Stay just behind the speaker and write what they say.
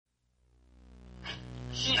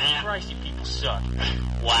Christ, you people suck.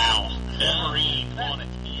 Wow. Wolverine on it.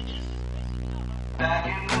 Back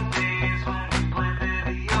in the days when we played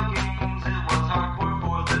video games, it was hardcore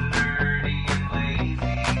for the nerdy and lazy.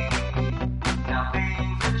 Now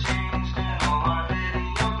things have changed and all our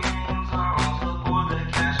video games are also for the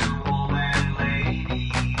casual and lady.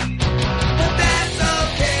 But that's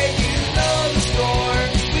okay, you know the score.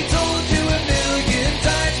 We told you a million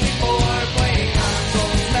times before. Playing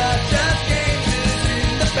consoles, not just games, is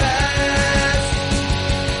in the past.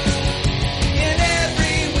 And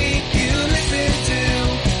every week you listen to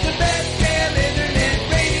the best damn internet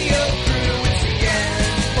radio crew. It's the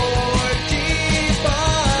N4G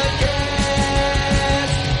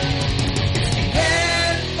podcast. It's the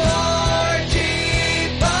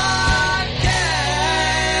N4G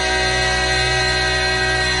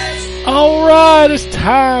podcast. Alright, it's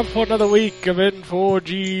time for another week of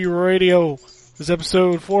N4G Radio. This is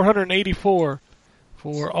episode 484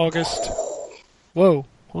 for August. Whoa,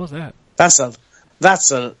 what was that?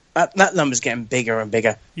 That number's getting bigger and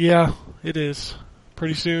bigger. Yeah, it is.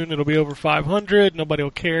 Pretty soon it'll be over 500. Nobody will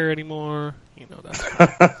care anymore. You know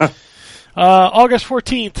that. August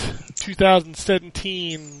 14th,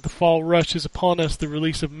 2017. The fall rush is upon us. The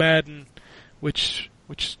release of Madden, which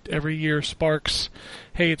every year sparks,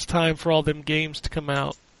 hey, it's time for all them games to come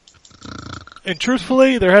out. And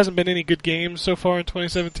truthfully, there hasn't been any good games so far in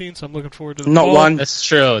 2017, so I'm looking forward to the Not fall. one. That's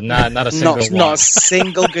true. Not a single one. Not a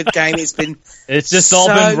single good game. It's been It's just so all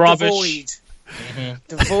been rubbish. devoid.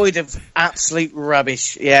 Devoid of absolute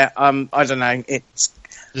rubbish. Yeah, I don't know. It's.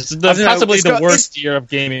 This is I don't know, possibly it's the got- worst year of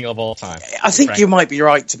gaming of all time. I think Right. you might be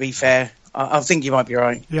right. To be fair, I think you might be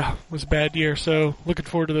right. Yeah, it was a bad year, so looking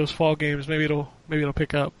forward to those fall games. Maybe it'll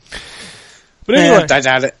pick up. But Yeah, anyway, don't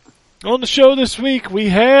doubt it. on the show this week we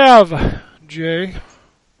have Jay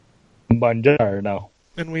Buongiorno.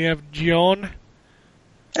 and we have John.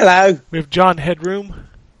 Hello, We have John Headroom.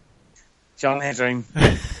 John Headroom.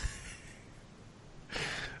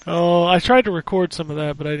 Oh, I tried to record some of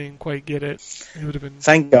that, but I didn't quite get it. It would have been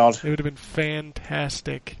Thank God.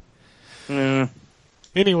 fantastic. Mm.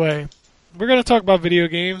 Anyway, we're going to talk about video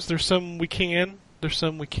games. There's some we can, there's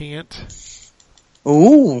some we can't.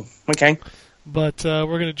 Ooh, okay. But we're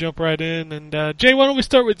going to jump right in. And Jay, why don't we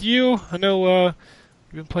start with you? I know you've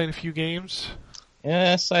been playing a few games.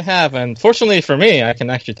 Yes, I have, and fortunately for me, I can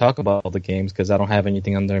actually talk about all the games because I don't have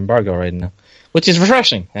anything under embargo right now, which is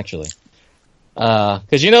refreshing, actually.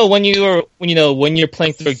 Because when you're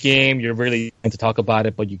playing through a game, you're really trying to talk about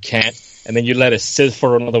it, but you can't, and then you let it sit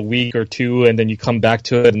for another week or two, and then you come back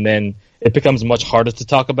to it, and then it becomes much harder to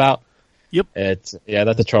talk about. Yep. That's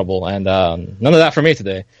the trouble, and none of that for me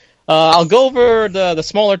today. I'll go over the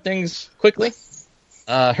smaller things quickly.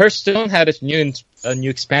 Hearthstone had its new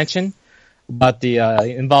expansion about the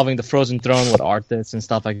involving the Frozen Throne with artists and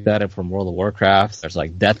stuff like that from World of Warcraft. There's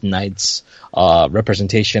like Death Knights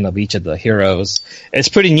representation of each of the heroes. It's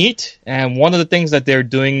pretty neat, and one of the things that they're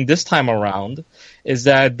doing this time around is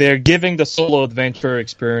that they're giving the solo adventure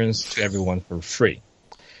experience to everyone for free.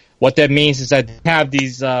 What that means is that they have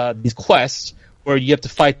these quests where you have to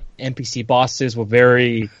fight NPC bosses with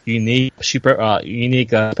very unique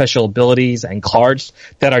special abilities and cards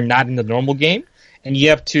that are not in the normal game, and you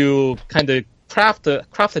have to kind of craft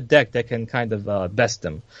a deck that can kind of best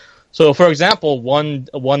them. So, for example, one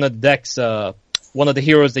of the decks, one of the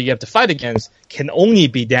heroes that you have to fight against can only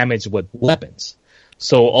be damaged with weapons.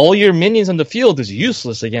 So all your minions on the field is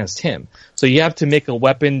useless against him. So you have to make a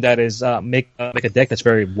weapon that is make a deck that's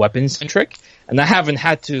very weapon centric. And I haven't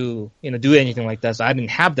had to do anything like that. So I didn't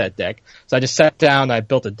have that deck. So I just sat down, I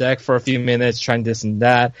built a deck for a few minutes, trying this and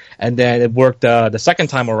that, and then it worked the second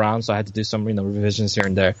time around. So I had to do some revisions here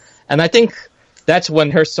and there. And I think that's when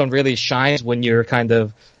Hearthstone really shines, when you're kind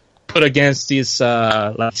of put against these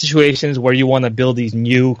situations where you want to build these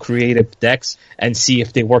new creative decks and see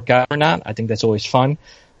if they work out or not. I think that's always fun.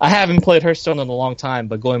 I haven't played Hearthstone in a long time,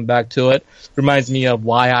 but going back to it reminds me of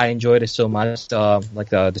why I enjoyed it so much,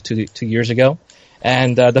 the 2 years ago.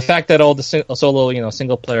 And the fact that all the solo,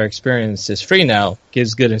 single player experience is free now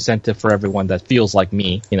gives good incentive for everyone that feels like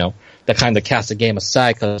me, that kind of casts the game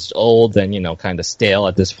aside because it's old and kind of stale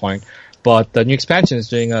at this point. But the new expansion is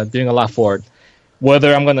doing a lot for it.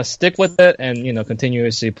 Whether I'm going to stick with it and,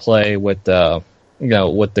 continuously play with the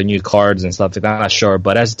new cards and stuff, I'm not sure.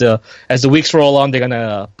 But as the weeks roll on, they're going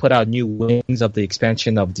to put out new wings of the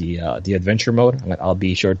expansion of the adventure mode. I'll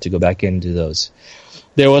be sure to go back into those.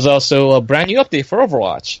 There was also a brand new update for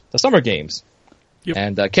Overwatch, the summer games. Yep.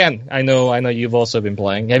 And Ken, I know you've also been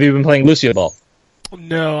playing. Have you been playing Lucio Ball?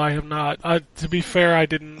 No, I have not. To be fair, I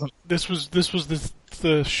didn't. This was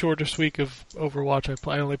the shortest week of Overwatch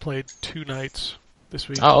I only played 2 nights. this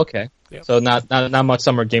week. Oh, okay. Yep. So not much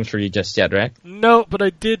summer games for you just yet, right? No, but I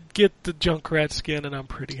did get the Junkrat skin, and I'm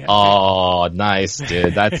pretty happy. Oh, nice,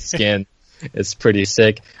 dude. That skin is pretty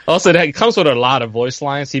sick. Also, it comes with a lot of voice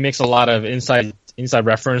lines. He makes a lot of inside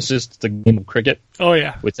references to the game of cricket. Oh,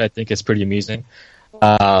 yeah. Which I think is pretty amusing.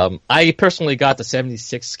 I personally got the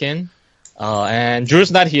 76 skin. And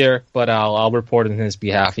Drew's not here, but I'll report on his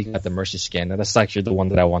behalf. He got the Mercy skin, and that's actually the one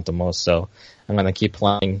that I want the most. So I'm gonna keep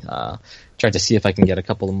playing, try to see if I can get a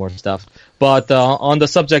couple of more stuff. But on the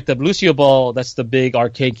subject of Lucio Ball, that's the big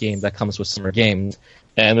arcade game that comes with summer games,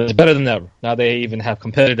 and it's better than ever. Now they even have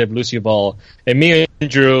competitive Lucio Ball, and me and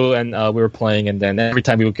Drew and we were playing, and then every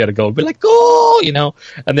time we would get a goal, we'd be like goal, you know.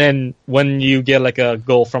 And then when you get like a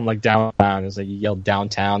goal from like downtown, it's like you yell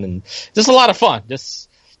downtown, and just a lot of fun. Just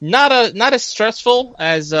not as stressful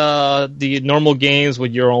as the normal games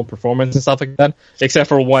with your own performance and stuff like that, except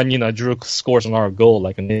for when Drew scores another goal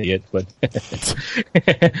like an idiot. But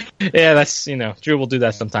yeah, that's Drew will do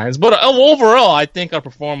that sometimes. But overall, I think our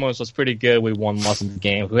performance was pretty good. We won most of the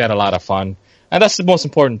game. We had a lot of fun, and that's the most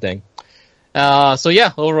important thing. So yeah,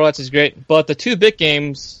 Overwatch is great. But the two big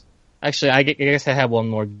games, actually, I guess I have one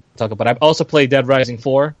more to talk about. I've also played Dead Rising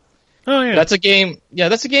 4. Oh yeah, that's a game. Yeah,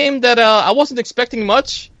 that's a game that I wasn't expecting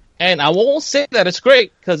much, and I won't say that it's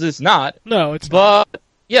great because it's not. No, it's not. But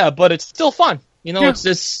yeah, but it's still fun.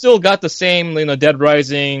 It's still got the same Dead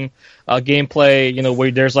Rising gameplay. Where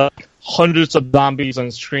there's like hundreds of zombies on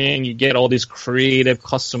screen. You get all these creative,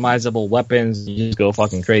 customizable weapons. You just go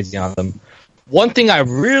fucking crazy on them. One thing I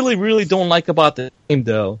really, really don't like about the game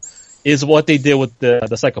though is what they did with the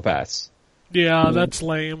psychopaths. Yeah, that's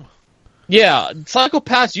lame. Yeah,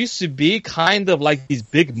 Psychopaths used to be kind of like these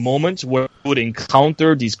big moments where you would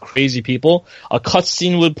encounter these crazy people. A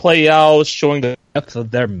cutscene would play out showing the depth of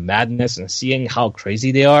their madness and seeing how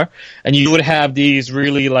crazy they are. And you would have these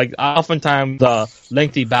really, oftentimes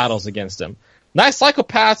lengthy battles against them. Now,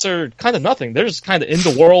 Psychopaths are kind of nothing. They're just kind of in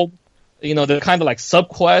the world. They're kind of like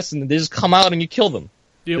sub-quests, and they just come out and you kill them.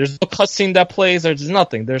 Yep. There's no cutscene that plays. There's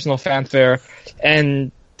nothing. There's no fanfare.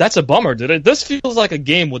 And that's a bummer, dude. This feels like a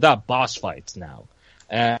game without boss fights now,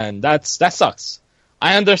 and that sucks.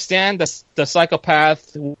 I understand that the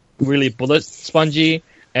Psychopath really bullet spongy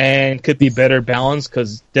and could be better balanced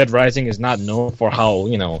because Dead Rising is not known for how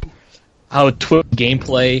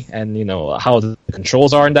gameplay and how the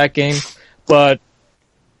controls are in that game. But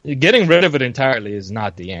getting rid of it entirely is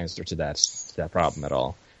not the answer to that problem at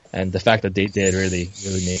all. And the fact that they did really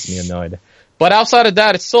makes me annoyed. But outside of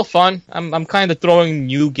that, it's still fun. I'm kind of throwing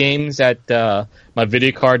new games at my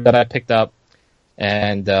video card that I picked up,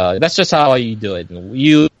 and that's just how you do it.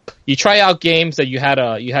 You try out games that you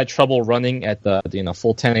had trouble running at the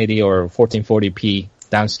full 1080 or 1440p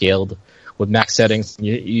downscaled with max settings.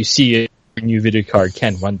 You see your new video card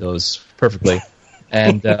can run those perfectly,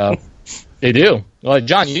 and they do. Well,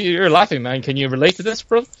 John, you're laughing, man. Can you relate to this,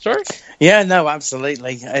 bro? Sorry. Yeah, no,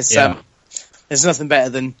 absolutely. There's nothing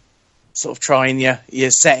better than sort of trying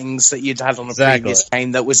your settings that you'd had on the previous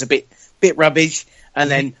game that was a bit rubbish,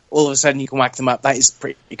 and then all of a sudden you can whack them up. That is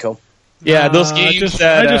pretty cool. Yeah, those games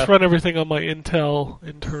I just run everything on my Intel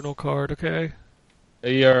internal card, okay?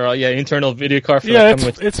 Your internal video card for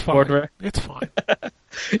it's fine. hardware? It's fine.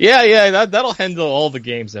 yeah, that'll handle all the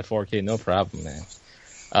games at 4K, no problem, man.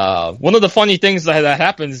 One of the funny things that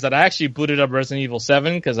happened is that I actually booted up Resident Evil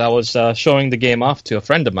 7 because I was showing the game off to a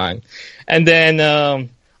friend of mine, and then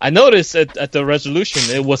I noticed at the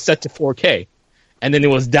resolution it was set to 4K, and then it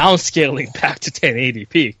was downscaling back to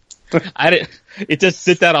 1080p. It just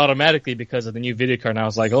did that automatically because of the new video card, and I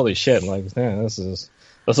was like, holy shit,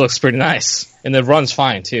 this looks pretty nice, and it runs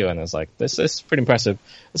fine too. And I was like, this is pretty impressive.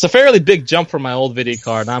 It's a fairly big jump from my old video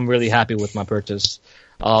card, and I'm really happy with my purchase.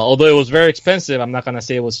 Although it was very expensive, I'm not gonna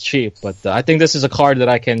say it was cheap, but I think this is a card that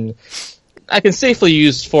I can safely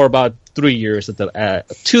use for about 3 years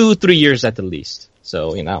 2-3 years at the least.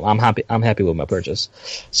 So I'm happy with my purchase.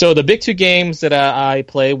 So the big two games that I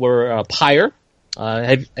played were Pyre.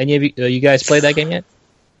 Have any of you guys played that game yet?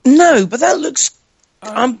 No, but that looks.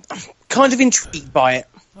 I'm kind of intrigued by it.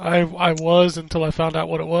 I was until I found out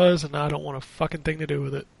what it was, and I don't want a fucking thing to do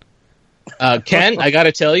with it. Ken, I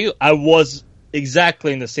gotta tell you, I was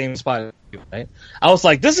exactly in the same spot as you, right? I was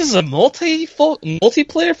like, this is a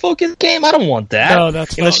multiplayer focused game? I don't want that. No,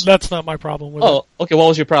 that's not my problem with it. Oh, okay, what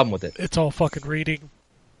was your problem with it? It's all fucking reading.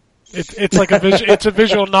 It's like it's a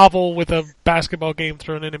visual novel with a basketball game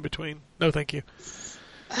thrown in between. No, thank you.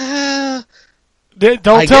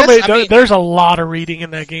 Don't tell me there's a lot of reading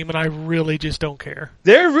in that game, and I really just don't care.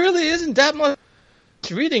 There really isn't that much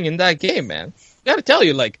reading in that game, man. I gotta tell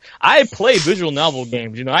you, I play visual novel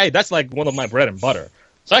games. That's like one of my bread and butter.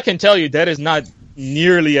 So I can tell you that is not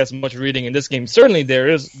nearly as much reading in this game. Certainly, there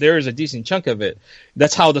is a decent chunk of it.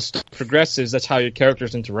 That's how the story progresses. That's how your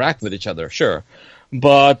characters interact with each other. Sure,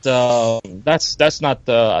 but that's not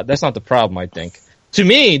the problem. I think. To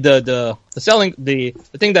me, the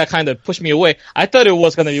thing that kind of pushed me away, I thought it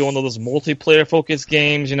was going to be one of those multiplayer focused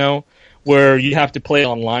games, where you have to play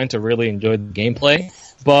online to really enjoy the gameplay.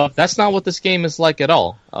 But that's not what this game is like at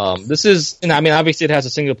all. This is, obviously it has a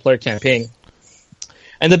single player campaign,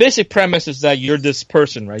 and the basic premise is that you're this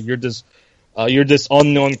person, right? You're this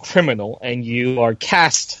unknown criminal, and you are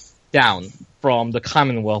cast down from the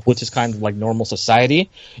Commonwealth, which is kind of like normal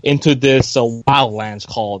society, into this wildlands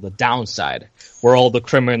called the Downside, where all the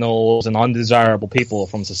criminals and undesirable people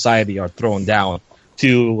from society are thrown down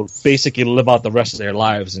to basically live out the rest of their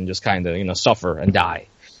lives and just kind of, suffer and die.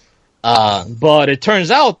 But it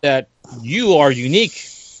turns out that you are unique.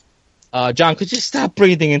 John, could you stop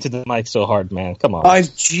breathing into the mic so hard, man? Come on.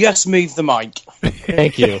 I've just moved the mic.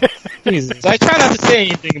 Thank you. Jesus. I try not to say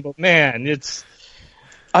anything, but man, it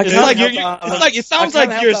sounds like you're.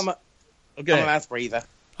 I'm a mouth breather.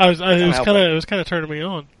 It was kind of turning me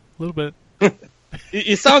on a little bit.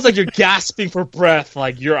 It sounds like you're gasping for breath,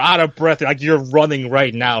 like you're out of breath, like you're running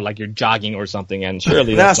right now, like you're jogging or something. And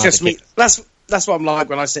surely that's just me. That's what I'm like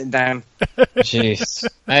when I'm sitting down. Jeez,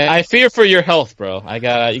 I fear for your health, bro.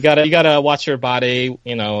 You gotta watch your body.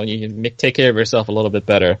 You take care of yourself a little bit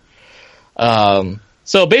better.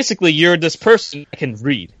 So basically, you're this person that can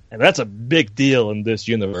read, and that's a big deal in this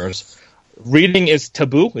universe. Reading is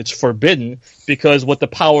taboo; it's forbidden because with the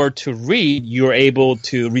power to read, you're able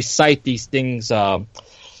to recite these things,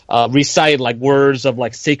 recite like words of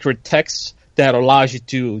like sacred texts that allows you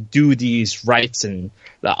to do these rites and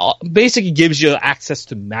basically gives you access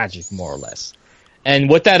to magic, more or less. And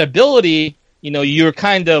with that ability, you're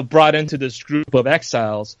kind of brought into this group of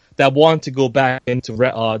exiles that want to go back into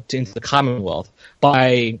the Commonwealth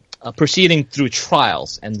by proceeding through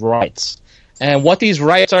trials and rites. And what these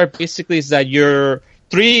rites are basically is that your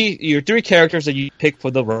three characters that you pick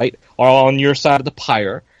for the rite are on your side of the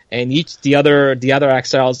pyre, and the other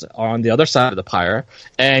exiles are on the other side of the pyre,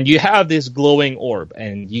 and you have this glowing orb,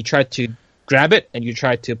 and you try to grab it and you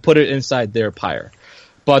try to put it inside their pyre.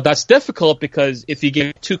 But that's difficult because if you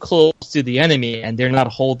get too close to the enemy and they're not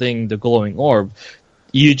holding the glowing orb,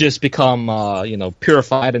 you just become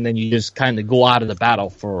purified, and then you just kind of go out of the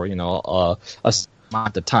battle for a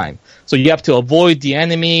amount of time. So you have to avoid the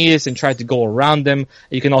enemies and try to go around them.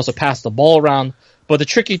 You can also pass the ball around. But the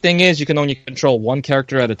tricky thing is you can only control one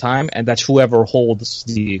character at a time, and that's whoever holds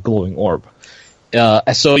the glowing orb.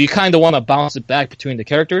 So you kind of want to bounce it back between the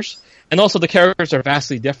characters. And also the characters are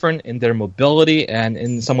vastly different in their mobility and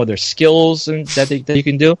in some of their skills that you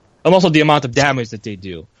can do. And also the amount of damage that they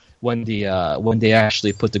do when they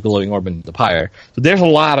actually put the glowing orb in the pyre. So there's a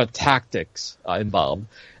lot of tactics involved.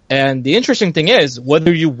 And the interesting thing is,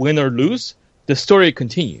 whether you win or lose, the story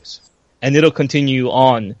continues. And it'll continue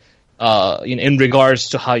on in regards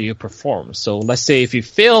to how you perform. So let's say if you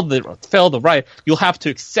fail the rite, you'll have to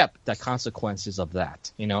accept the consequences of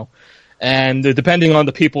that, And depending on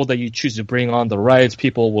the people that you choose to bring on the rites,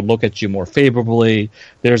 people will look at you more favorably.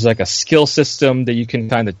 There's like a skill system that you can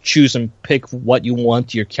kind of choose and pick what you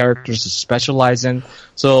want your characters to specialize in.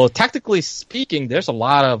 So tactically speaking, there's a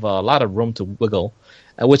lot of room to wiggle,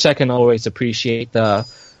 which I can always appreciate. The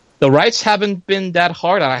rites haven't been that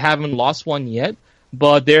hard. I haven't lost one yet,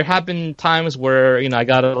 but there have been times where I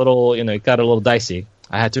got a little dicey.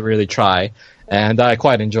 I had to really try, and I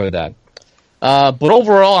quite enjoyed that. But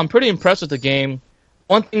overall, I'm pretty impressed with the game.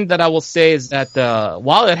 One thing that I will say is that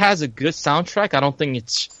while it has a good soundtrack, I don't think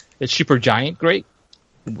it's super giant great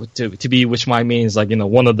to be, which might means like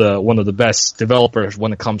one of the best developers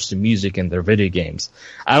when it comes to music in their video games.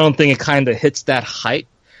 I don't think it kind of hits that height,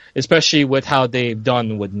 especially with how they've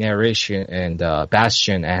done with narration and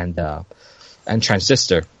Bastion and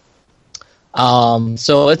Transistor.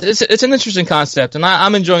 So it's an interesting concept, and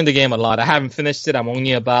I'm enjoying the game a lot. I haven't finished it. I'm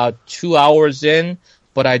only about 2 hours in,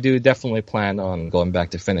 but I do definitely plan on going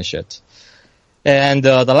back to finish it. And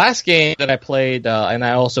the last game that I played, and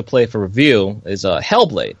I also played for review, is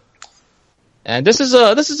Hellblade. And this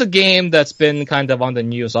is a game that's been kind of on the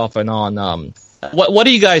news off and on. What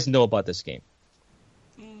do you guys know about this game?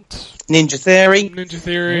 Ninja Theory. Ninja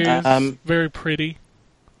Theory is very pretty.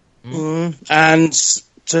 And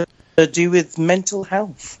to do with mental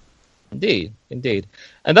health. Indeed.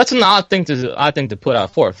 And that's an odd thing to put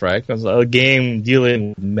out forth, right? Because a game dealing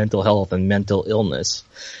with mental health and mental illness.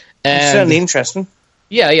 And it's certainly interesting.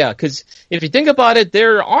 Yeah, because if you think about it,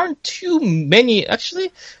 there aren't too many.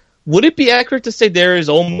 Actually, would it be accurate to say there is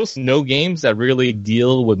almost no games that really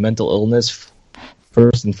deal with mental illness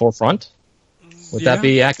first and forefront? Would that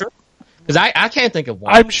be accurate? Because I can't think of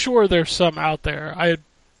one. I'm sure there's some out there.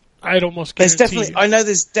 I'd almost guarantee. There's definitely. I know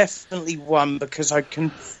there's definitely one because I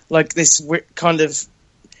can like this kind of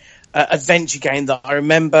adventure game that I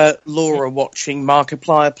remember Laura watching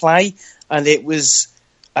Markiplier play, and it was.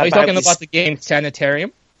 Are you talking about the game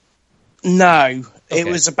Sanitarium? No, Okay. it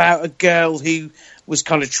was about a girl who was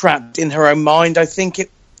kind of trapped in her own mind. I think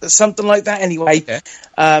it something like that. Anyway, Okay.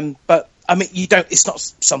 But I mean, you don't. It's not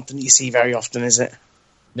something you see very often, is it?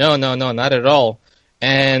 No, not at all.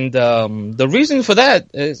 And the reason for that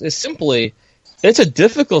is simply it's a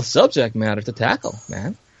difficult subject matter to tackle,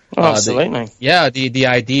 man. Absolutely. The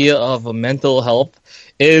idea of mental health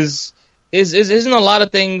is in a lot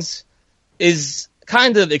of things is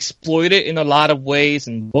kind of exploited in a lot of ways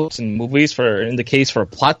in books and movies in the case for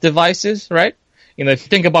plot devices, right? You know, if you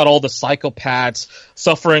think about all the psychopaths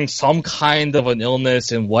suffering some kind of an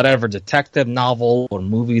illness in whatever detective novel or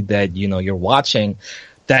movie that, you know, you're watching,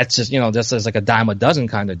 that's just, you know, just as like a dime a dozen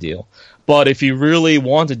kind of deal. But if you really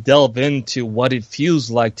want to delve into what it feels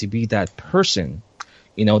like to be that person,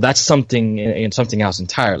 you know, that's something else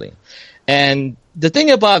entirely. And the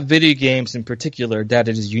thing about video games in particular that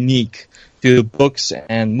it is unique to books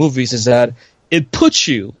and movies is that it puts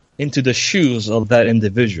you into the shoes of that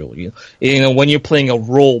individual. You know, when you're playing a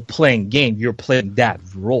role-playing game, you're playing that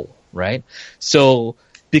role, right? So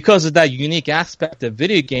because of that unique aspect of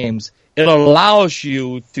video games, it allows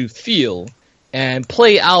you to feel and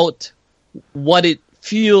play out what it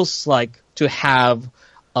feels like to have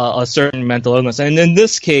a certain mental illness. And in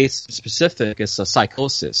this case specific, it's a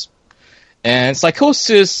psychosis. And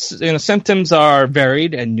psychosis, you know, symptoms are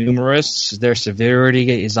varied and numerous. Their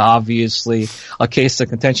severity is obviously a case of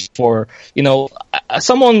contention for, you know,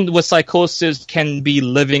 someone with psychosis can be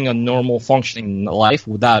living a normal functioning life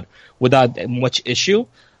without much issue.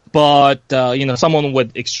 But, you know, someone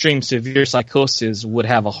with extreme severe psychosis would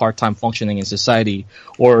have a hard time functioning in society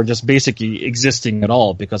or just basically existing at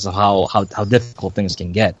all because of how difficult things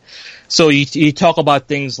can get. So you talk about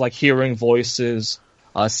things like hearing voices,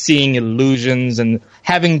 seeing illusions, and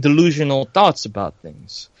having delusional thoughts about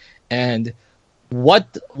things. And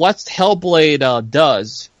what Hellblade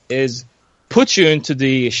does is put you into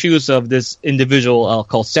the shoes of this individual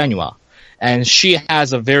called Senua. And she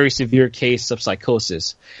has a very severe case of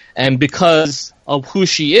psychosis. And because of who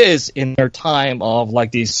she is in her time of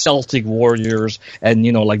like these Celtic warriors and,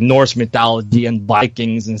 you know, like Norse mythology and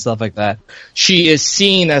Vikings and stuff like that, she is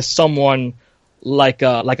seen as someone like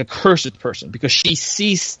a cursed person because she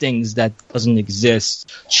sees things that doesn't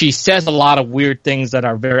exist. She says a lot of weird things that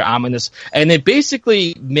are very ominous, and it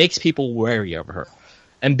basically makes people wary of her.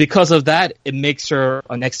 And because of that, it makes her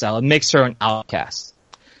an exile. It makes her an outcast.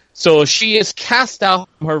 So she is cast out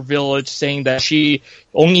from her village, saying that she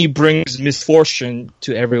only brings misfortune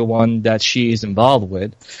to everyone that she is involved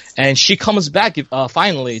with. And she comes back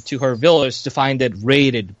finally to her village to find it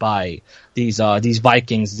raided by these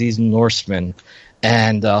Vikings, these Norsemen,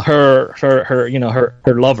 and her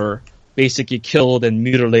lover basically killed and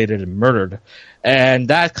mutilated and murdered. And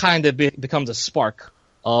that kind of becomes a spark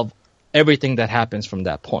of everything that happens from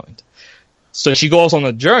that point. So she goes on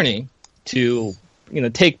a journey to, you know,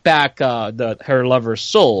 take back her lover's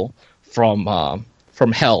soul from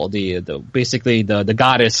hell, basically the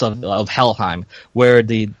goddess of Helheim, where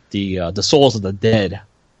the souls of the dead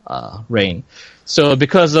reign. So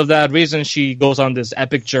because of that reason, she goes on this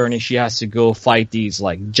epic journey. She has to go fight these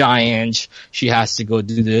like giants. She has to go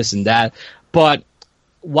do this and that. But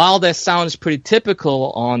while that sounds pretty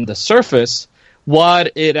typical on the surface,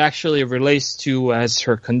 what it actually relates to as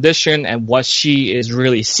her condition and what she is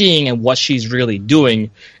really seeing and what she's really doing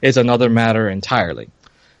is another matter entirely.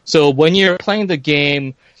 So when you're playing the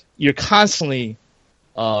game, you're constantly,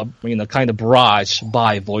 kind of barraged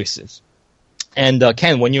by voices. And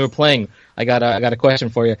Ken, when you were playing, I got a question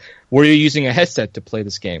for you. Were you using a headset to play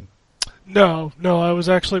this game? No, I was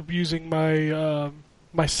actually using my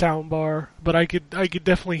my sound bar, but I could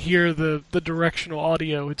definitely hear the directional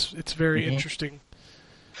audio. It's very interesting.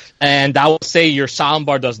 And I would say your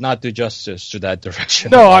soundbar does not do justice to that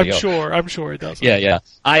direction. No, I'm sure it does. Yeah.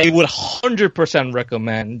 I would 100%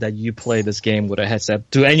 recommend that you play this game with a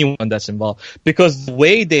headset to anyone that's involved, because the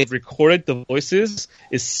way they recorded the voices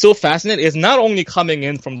is so fascinating. It's not only coming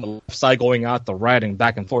in from the left side, going out the right and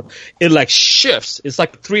back and forth. It like shifts. It's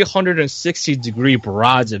like 360-degree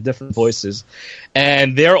barrage of different voices.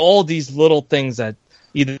 And they're all these little things that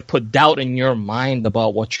either put doubt in your mind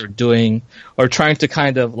about what you're doing or trying to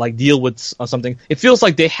kind of like deal with something. It feels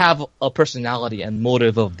like they have a personality and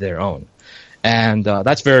motive of their own. And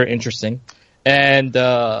that's very interesting. And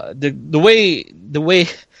the way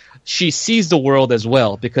she sees the world as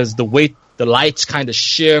well, because the way the lights kind of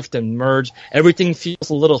shift and merge, everything feels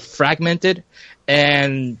a little fragmented.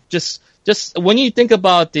 And just when you think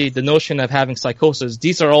about the notion of having psychosis,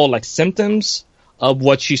 these are all like symptoms of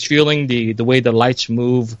what she's feeling, the way the lights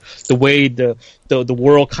move, the way the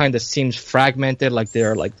world kind of seems fragmented, like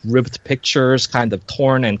they're like ripped pictures, kind of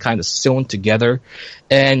torn and kind of sewn together.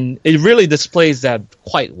 And it really displays that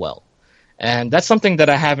quite well. And that's something that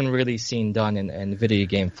I haven't really seen done in video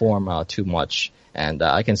game form too much. And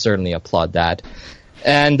I can certainly applaud that.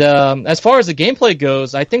 And as far as the gameplay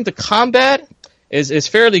goes, I think the combat is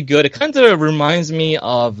fairly good. It kind of reminds me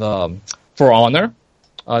of For Honor.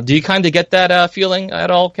 Do you kind of get that feeling at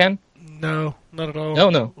all, Ken? No, not at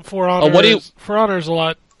all. No. For Honor, what do you... For Honor is a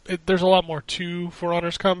lot. There's a lot more to For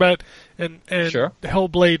Honor's combat, and Sure.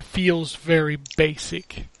 Hellblade feels very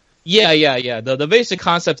basic. Yeah. The basic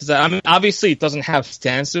concept is that, I mean, obviously it doesn't have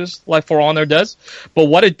stances like For Honor does, but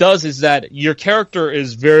what it does is that your character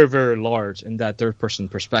is very, very large in that third-person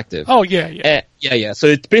perspective. Oh, yeah. Yeah. So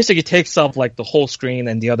it basically takes up like the whole screen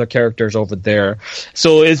and the other characters over there.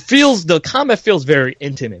 So the combat feels very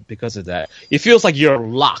intimate because of that. It feels like you're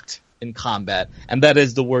locked in combat, and that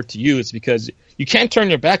is the word to use, because you can't turn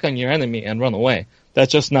your back on your enemy and run away.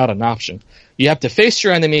 That's just not an option. You have to face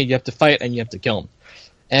your enemy, you have to fight, and you have to kill him.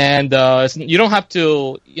 And you don't have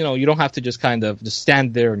to just kind of just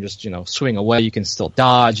stand there and just, swing away. You can still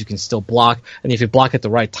dodge, you can still block, and if you block at the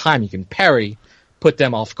right time, you can parry, put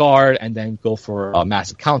them off guard, and then go for a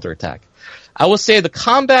massive counterattack. I would say the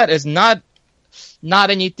combat is not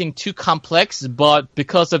anything too complex, but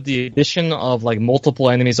because of the addition of like multiple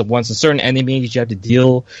enemies at once and certain enemies you have to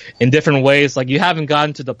deal in different ways, like you haven't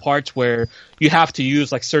gotten to the parts where you have to use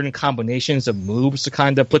like certain combinations of moves to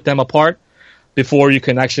kind of put them apart before you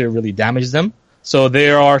can actually really damage them. So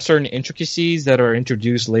there are certain intricacies that are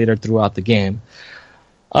introduced later throughout the game.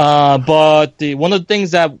 But one of the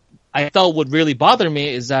things that I felt would really bother me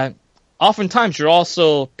is that oftentimes you're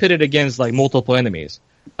also pitted against like multiple enemies.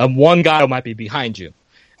 One guy might be behind you.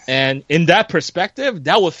 And in that perspective,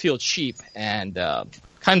 that would feel cheap and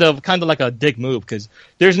kind of like a dick move, because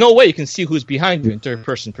there's no way you can see who's behind you in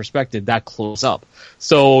third-person perspective that close up.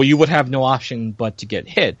 So you would have no option but to get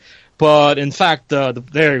hit. But in fact, the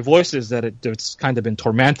very voices that it's kind of been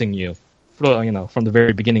tormenting you, from the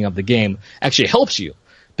very beginning of the game, actually helps you,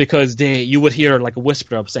 because you would hear like a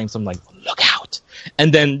whisper of saying something like "Look out,"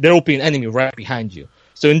 and then there will be an enemy right behind you.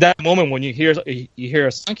 So in that moment, when you hear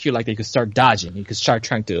a sound cue like that, you can start dodging, you can start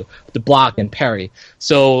trying to block and parry.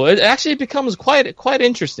 So it actually becomes quite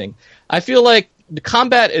interesting. I feel like the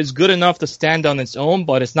combat is good enough to stand on its own,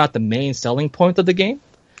 but it's not the main selling point of the game.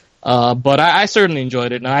 But I certainly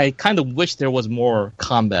enjoyed it, and I kind of wish there was more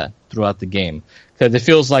combat throughout the game, because it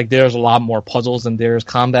feels like there's a lot more puzzles than there's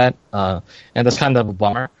combat, and that's kind of a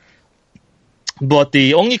bummer. But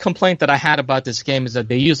the only complaint that I had about this game is that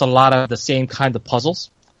they use a lot of the same kind of puzzles.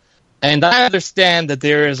 And I understand that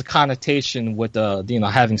there is a connotation with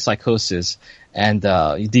having psychosis and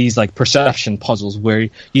these like perception puzzles where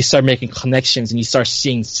you start making connections and you start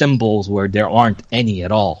seeing symbols where there aren't any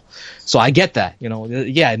at all. So I get that,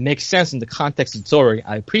 it makes sense in the context of the story.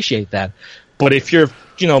 I appreciate that. But if you're,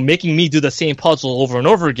 making me do the same puzzle over and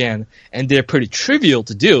over again and they're pretty trivial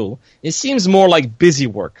to do, it seems more like busy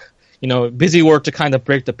work. Busy work to kind of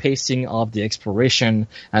break the pacing of the exploration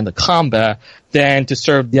and the combat than to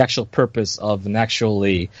serve the actual purpose of an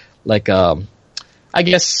actually, like, I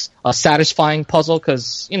guess, a satisfying puzzle,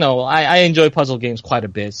 because, I enjoy puzzle games quite a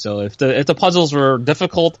bit. So if the puzzles were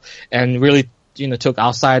difficult and really, took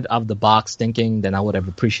outside of the box thinking, then I would have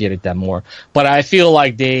appreciated that more. But I feel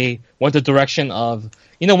like they went the direction of,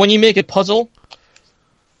 when you make a puzzle,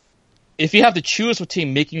 if you have to choose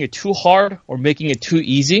between making it too hard or making it too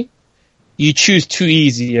easy, you choose too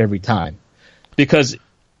easy every time, because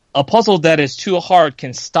a puzzle that is too hard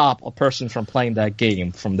can stop a person from playing that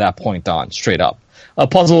game from that point on, straight up. A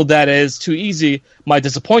puzzle that is too easy might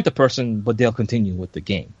disappoint the person, but they'll continue with the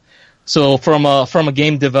game. So from a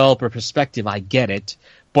game developer perspective, I get it,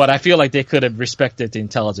 but I feel like they could have respected the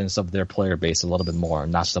intelligence of their player base a little bit more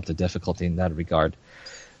and notched up the difficulty in that regard.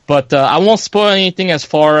 But I won't spoil anything as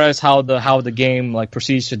far as how the game like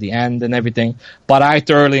proceeds to the end and everything. But I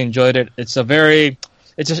thoroughly enjoyed it. It's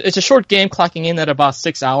a short game, clocking in at about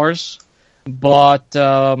 6 hours, but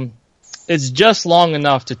it's just long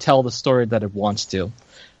enough to tell the story that it wants to,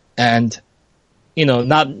 and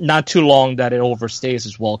not too long that it overstays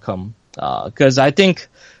its welcome. Because I think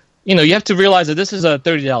you have to realize that this is a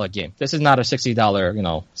 $30 game. This is not a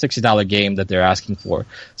 $60 game that they're asking for.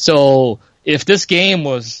 So if this game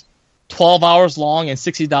was 12 hours long and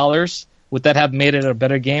 $60, would that have made it a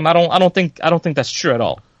better game? I don't think that's true at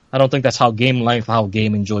all. I don't think that's how game length, how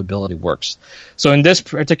game enjoyability works. So in this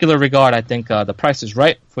particular regard, I think the price is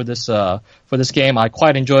right for this game. I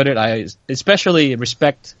quite enjoyed it. I especially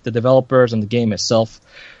respect the developers and the game itself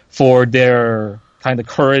for their kind of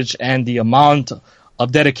courage and the amount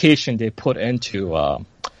of dedication they put into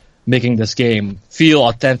making this game feel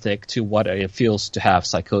authentic to what it feels to have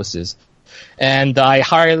Psychosis. And I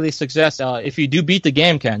highly suggest, if you do beat the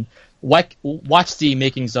game, Ken, watch the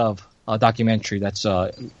makings of a documentary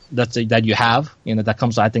that you have, that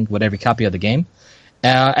comes, I think, with every copy of the game.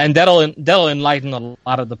 And that'll enlighten a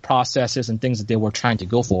lot of the processes and things that they were trying to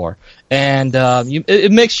go for. And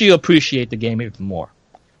it makes you appreciate the game even more.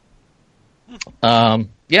 That's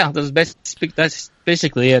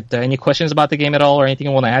basically it. Any questions about the game at all, or anything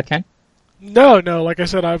you want to add, Ken? No. Like I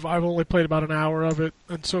said, I've only played about an hour of it,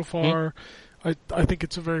 and so far, I think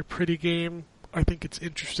it's a very pretty game. I think it's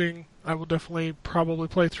interesting. I will definitely probably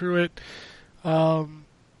play through it. No.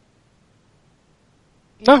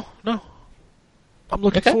 I'm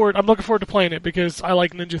looking forward. I'm looking forward to playing it because I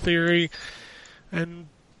like Ninja Theory, and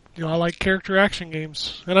I like character action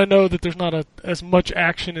games. And I know that there's not as much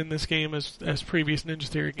action in this game as previous Ninja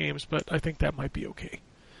Theory games, but I think that might be okay.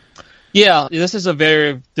 Yeah, this is a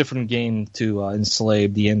very different game to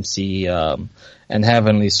Enslaved, DMC, and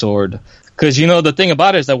Heavenly Sword. Because, the thing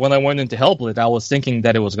about it is that when I went into Hellblade, I was thinking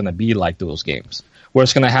that it was going to be like those games. Where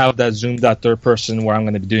it's going to have that zoomed out third person where I'm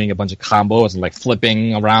going to be doing a bunch of combos and like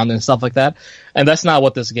flipping around and stuff like that. And that's not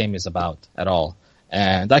what this game is about at all.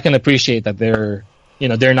 And I can appreciate that they're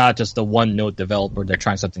not just a one-note developer. They're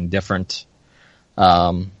trying something different.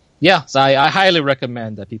 So I highly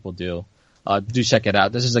recommend that people do check it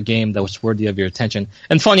out. This is a game that was worthy of your attention.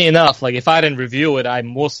 And funny enough, like if I didn't review it, I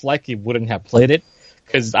most likely wouldn't have played it.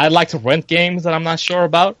 Because I like to rent games that I'm not sure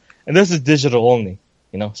about, and this is digital only,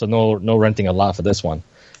 so no renting allowed for this one.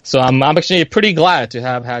 So I'm actually pretty glad to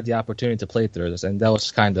have had the opportunity to play through this, and that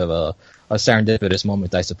was kind of a serendipitous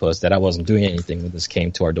moment, I suppose, that I wasn't doing anything when this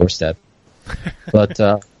came to our doorstep. But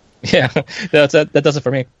that does it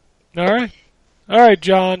for me. All right,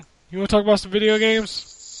 John, you want to talk about some video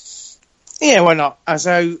games? Yeah, why not?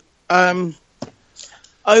 So, I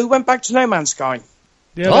went back to No Man's Sky.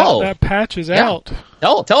 Yeah, that patch is out.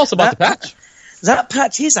 Tell us about the patch. That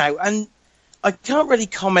patch is out, and I can't really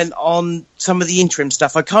comment on some of the interim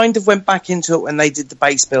stuff. I kind of went back into it when they did the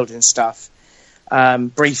base building stuff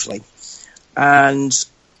briefly, and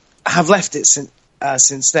have left it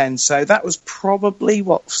since then. So that was probably,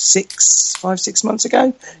 5-6 months ago?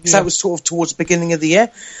 Yeah. So that was sort of towards the beginning of the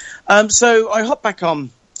year. So I hopped back on,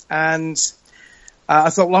 and I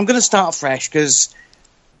thought, well, I'm going to start fresh, because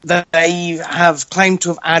they have claimed to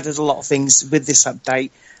have added a lot of things with this update,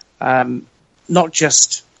 not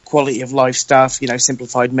just quality of life stuff,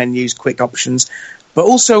 simplified menus, quick options, but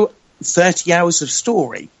also 30 hours of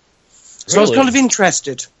story. So I was kind of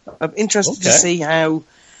interested. I'm interested to see how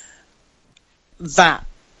that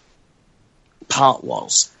part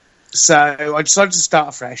was. So I decided to start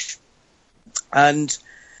afresh. And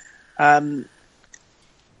some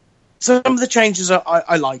of the changes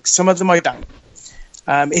I like, some of them I don't.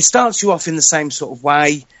 It starts you off in the same sort of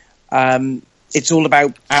way. It's all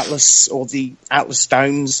about Atlas, or the Atlas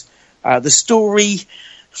Stones. The story,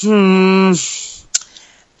 it's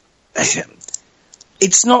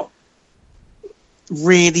not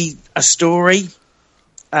really a story.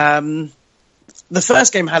 The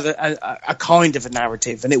first game had a kind of a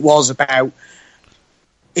narrative, and it was about,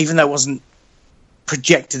 even though it wasn't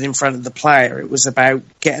projected in front of the player, it was about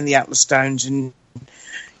getting the Atlas Stones and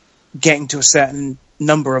getting to a certain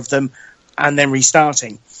number of them and then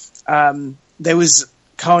restarting. There was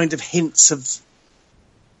kind of hints of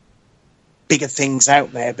bigger things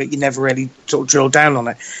out there, but you never really sort of drill down on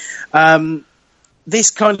it.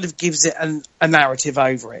 This kind of gives it a narrative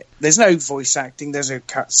over it. There's no voice acting, there's no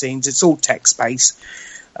cutscenes, it's all text-based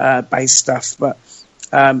stuff, but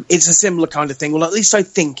it's a similar kind of thing. Well, at least I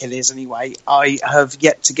think it is anyway. I have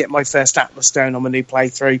yet to get my first Atlas Stone on my new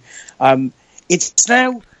playthrough. It's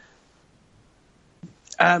now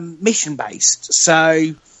mission-based,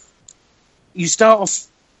 so you start off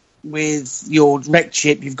with your wrecked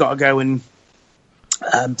ship. You've got to go and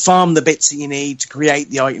farm the bits that you need to create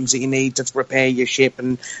the items that you need to repair your ship,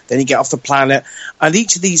 and then you get off the planet. And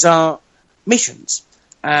each of these are missions,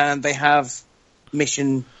 and they have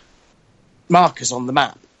mission markers on the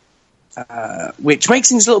map, which makes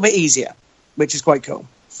things a little bit easier, which is quite cool.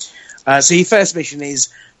 So your first mission is,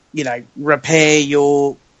 repair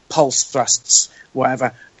your pulse thrusts,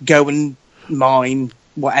 whatever. Go and mine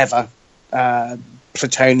whatever,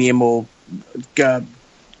 plutonium or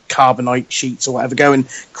carbonite sheets or whatever. Go and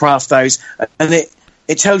craft those, and it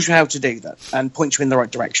it tells you how to do that and points you in the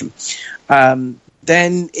right direction.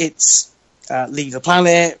 Then it's leave the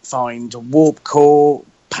planet, find a warp core,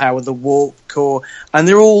 power the warp core, and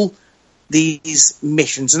they're all these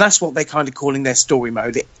missions, and that's what they're kind of calling their story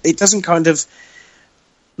mode. It doesn't kind of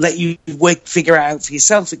let you figure it out for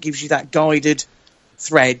yourself. It gives you that guided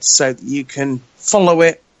thread so that you can follow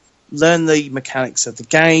it, learn the mechanics of the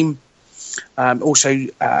game. Also,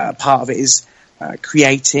 part of it is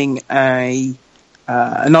creating an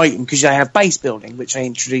item, because they have base building, which I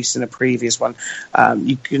introduced in a previous one.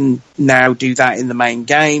 You can now do that in the main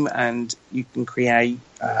game, and you can create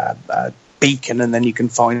a beacon, and then you can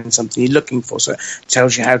find something you're looking for. So it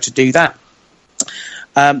tells you how to do that.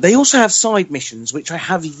 They also have side missions, which I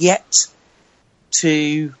have yet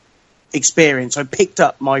to experience. I picked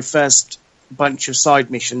up my first bunch of side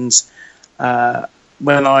missions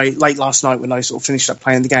late last night when I sort of finished up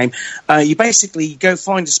playing the game. You basically go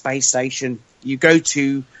find a space station. You go to,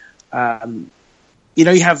 you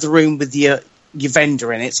have the room with your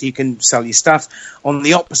vendor in it, so you can sell your stuff. On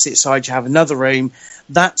the opposite side, you have another room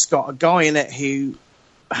that's got a guy in it who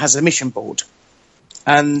has a mission board,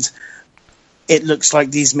 and it looks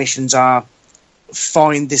like these missions are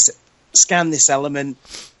scan this element,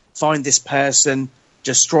 find this person,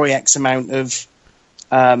 destroy X amount of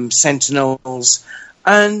sentinels,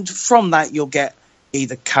 and from that you'll get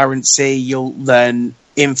either currency, you'll learn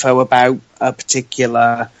info about a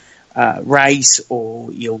particular race,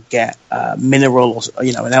 or you'll get a mineral, or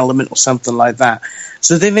an element or something like that.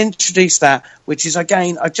 So they've introduced that, which is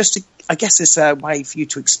again, I guess it's a way for you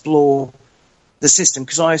to explore the system,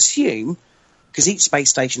 because I assume, because each space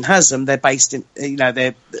station has them, they're based in,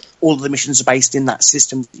 all of the missions are based in that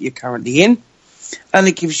system that you're currently in, and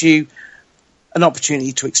it gives you an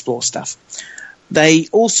opportunity to explore stuff. They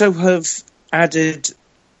also have added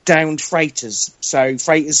downed freighters, so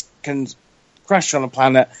freighters can crash on a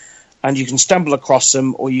planet, and you can stumble across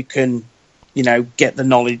them, or you can, get the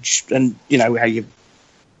knowledge, and how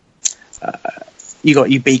you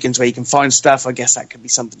got your beacons where you can find stuff. I guess that could be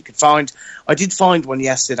something you could find. I did find one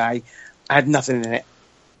yesterday. I had nothing in it.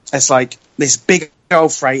 It's like this big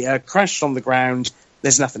old freighter crashed on the ground.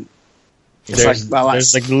 There's nothing.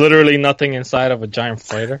 There's literally nothing inside of a giant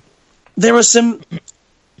freighter. There are some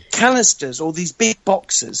canisters, or these big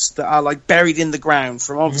boxes that are like buried in the ground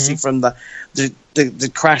from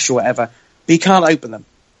the crash or whatever, but you can't open them.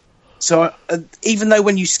 So even though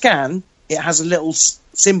when you scan, it has a little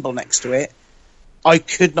symbol next to it, I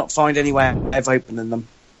could not find any way of opening them.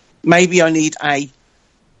 Maybe I need a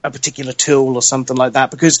particular tool or something like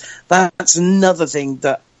that, because that's another thing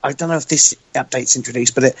that I don't know if this update's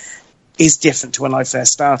introduced, but it is different to when I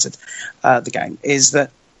first started the game, is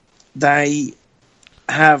that they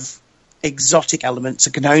have exotic elements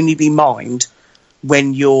that can only be mined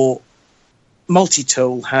when your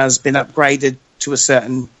multi-tool has been upgraded to a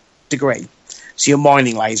certain degree. So your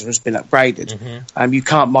mining laser has been upgraded. You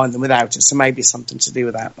can't mine them without it, so maybe it's something to do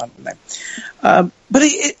with that. I don't know. But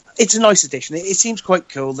it's a nice addition. It seems quite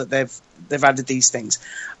cool that they've added these things.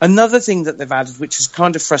 Another thing that they've added, which has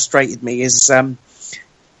kind of frustrated me, is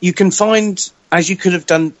you can find, as you could have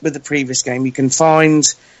done with the previous game, you can find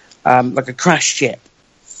like a crashed ship,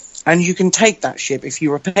 and you can take that ship if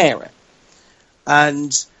you repair it.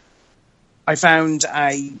 And I found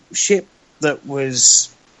a ship that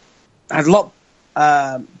had a lot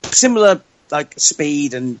similar like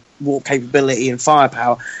speed and warp capability and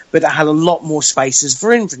firepower, but it had a lot more spaces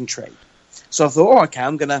for inventory. So I thought, okay,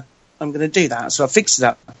 I'm gonna do that. So I fixed it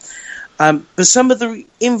up. But some of the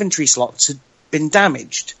inventory slots had been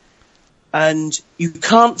damaged, and you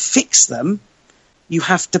can't fix them. You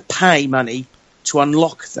have to pay money to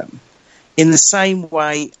unlock them, in the same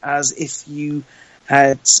way as if you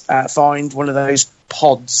had find one of those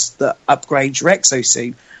pods that upgrade your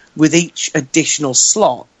exosuit. With each additional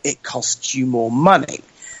slot, it costs you more money.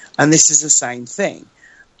 And this is the same thing.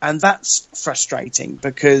 And that's frustrating,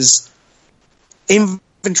 because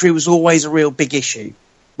inventory was always a real big issue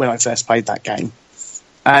when I first played that game.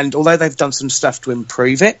 And although they've done some stuff to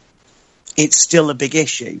improve it, it's still a big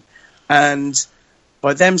issue. And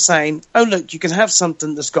by them saying, oh, look, you can have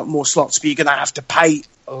something that's got more slots, but you're going to have to pay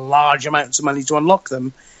large amounts of money to unlock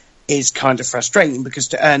them, is kind of frustrating, because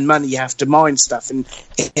to earn money you have to mine stuff, and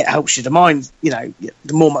it helps you to mine. The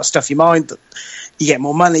more stuff you mine, you get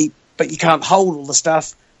more money, but you can't hold all the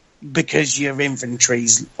stuff because your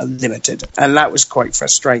inventory's limited, and that was quite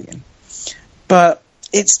frustrating. But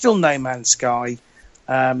it's still No Man's Sky.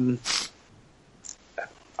 I don't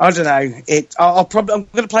know. I'm going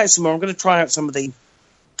to play it some more. I'm going to try out some of the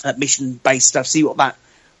mission-based stuff, see what that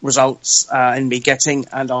results in me getting,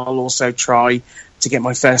 and I'll also try to get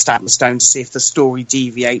my first Atlas Stone to see if the story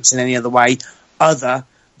deviates in any other way other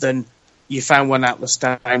than you found one Atlas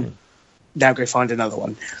Stone, now go find another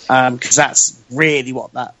one, because that's really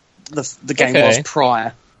what the game was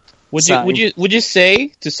prior. Would you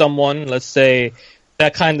say to someone, let's say,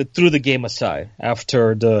 that kind of threw the game aside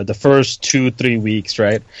after the first 2-3 weeks,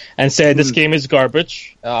 right? And said this game is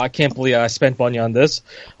garbage. I can't believe I spent money on this,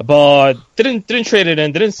 but didn't trade it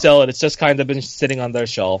in, didn't sell it. It's just kind of been sitting on their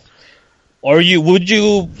shelf. Or would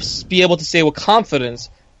you be able to say with confidence,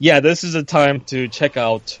 yeah, this is a time to check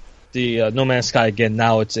out the No Man's Sky again.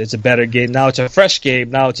 Now it's a better game. Now it's a fresh game.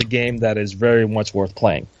 Now it's a game that is very much worth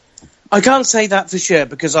playing. I can't say that for sure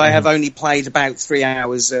because I have only played about 3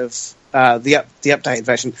 hours of the updated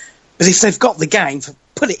version. But if they've got the game,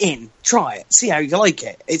 put it in, try it, see how you like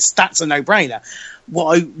it. That's a no-brainer.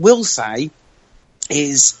 What I will say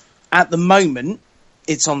is, at the moment,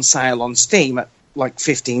 it's on sale on Steam at like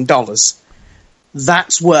 $15.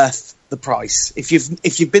 That's worth the price. If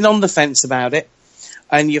you've been on the fence about it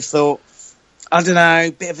and you've thought, I don't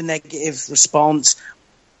know, bit of a negative response,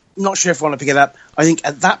 not sure if I want to pick it up. I think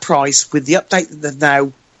at that price, with the update that they've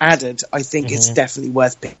now added, I think it's definitely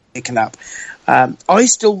worth picking up. I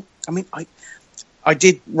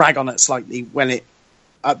did rag on it slightly when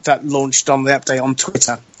that launched on the update on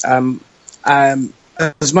Twitter.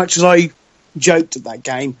 As much as I joked at that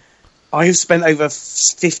game, I have spent over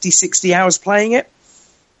 50, 60 hours playing it.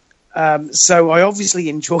 So I obviously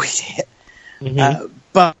enjoyed it.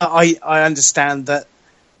 But I understand that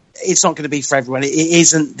it's not going to be for everyone. It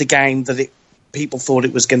isn't the game that people thought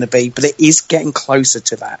it was going to be, but it is getting closer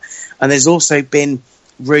to that. And there's also been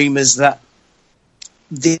rumours that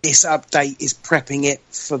this update is prepping it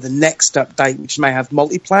for the next update, which may have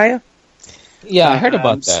multiplayer. Yeah, I heard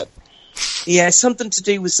about that. Yeah, something to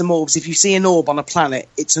do with some orbs. If you see an orb on a planet,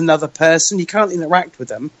 it's another person. You can't interact with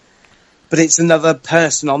them, but it's another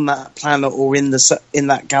person on that planet or in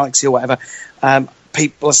that galaxy or whatever.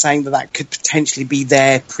 People are saying that could potentially be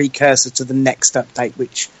their precursor to the next update,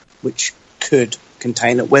 which could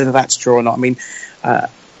contain it. Whether that's true or not, I mean,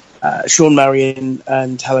 Sean Murray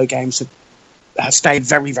and Hello Games have stayed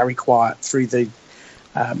very, very quiet through the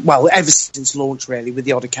ever since launch, really, with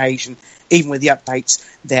the odd occasion. Even with the updates,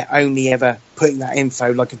 they're only ever putting that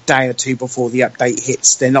info like a day or two before the update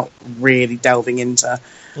hits. They're not really delving into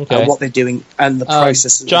what they're doing and the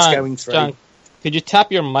process that it's going through. John, could you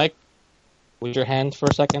tap your mic with your hand for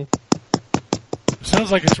a second?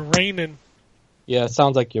 Sounds like it's raining. Yeah, it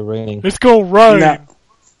sounds like you're raining. It's gonna rain. No.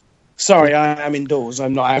 Sorry, I am indoors.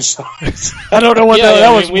 I'm not outside. I don't know what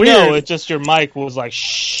that was. We weird. know. It's just your mic was like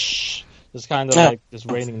shh. It's kind of like this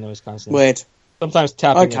raining noise constantly. Weird. Sometimes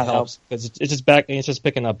tapping helps because it's just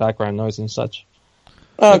picking up background noise and such.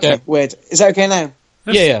 Okay, weird. Is that okay now?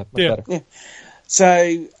 Yeah, much better. Yeah. So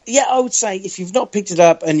I would say if you've not picked it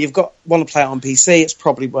up and want to play it on PC, it's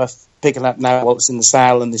probably worth picking up now while it's in the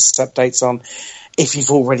sale and this update's on. If you've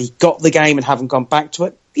already got the game and haven't gone back to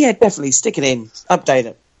it, yeah, definitely stick it in, update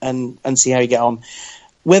it, and see how you get on.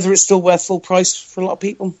 Whether it's still worth full price for a lot of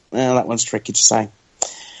people, that one's tricky to say.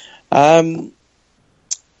 I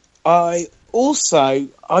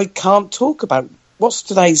can't talk about what's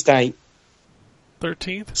today's date.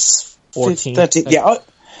 13th, 14th. Yeah,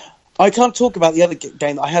 I can't talk about the other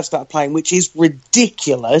game that I have started playing, which is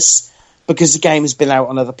ridiculous because the game has been out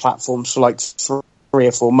on other platforms for like 3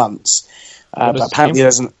 or 4 months. But apparently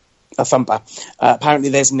there's a thumper. Apparently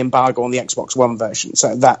there's an embargo on the Xbox One version,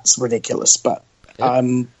 so that's ridiculous. But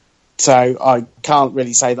so I can't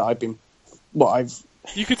really say that I've been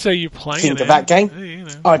you could say you playing think it. of that game. You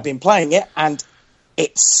know. I've been playing it, and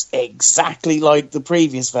it's exactly like the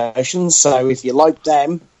previous versions. So if you like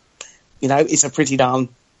them, it's a pretty darn.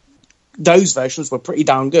 Those versions were pretty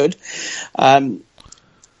darn good.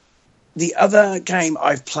 The other game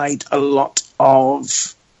I've played a lot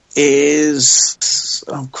of is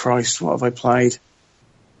what have I played?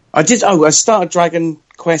 I started Dragon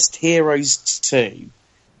Quest Heroes 2,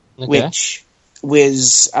 which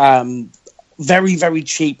was very, very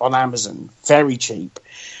cheap on Amazon. Very cheap.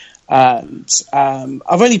 And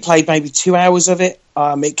I've only played maybe 2 hours of it.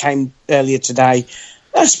 It came earlier today.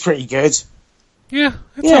 That's pretty good. Yeah,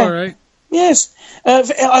 it's all right. Yes.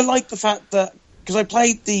 I like the fact that, because I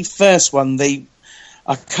played the first one,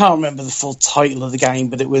 I can't remember the full title of the game,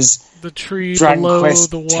 but it was the tree Dragon below, Quest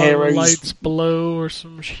the water Heroes. lights below, or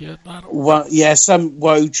some shit. I don't know. Some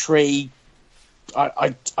woe tree.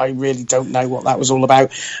 I really don't know what that was all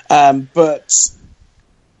about, but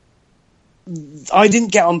I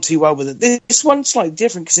didn't get on too well with it. This one's slightly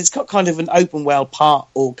different because it's got kind of an open world part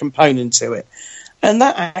or component to it, and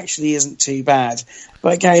that actually isn't too bad.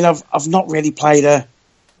 But again, I've not really played a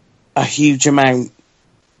huge amount,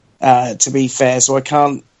 to be fair, so I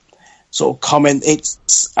can't sort of comment. It's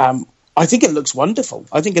I think it looks wonderful.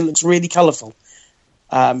 I think it looks really colourful.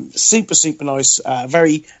 Super, super nice.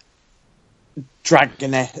 Very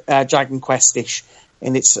Dragon Quest-ish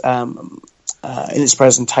in its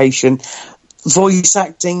presentation. Voice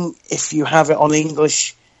acting, if you have it on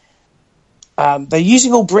English, they're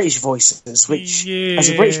using all British voices, which, as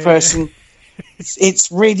a British person,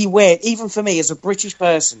 it's really weird. Even for me, as a British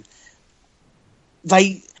person,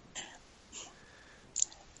 it's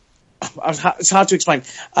hard to explain.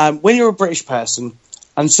 When you're a British person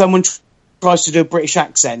and someone tries to do a British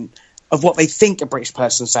accent of what they think a British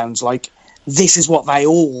person sounds like, this is what they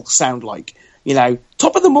all sound like. You know,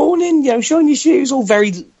 top of the morning, you know, shine your shoes, all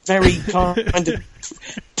very, very kind of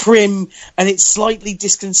prim, and it's slightly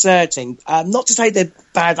disconcerting. Not to say they're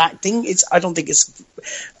bad acting. I don't think it's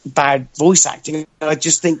bad voice acting. I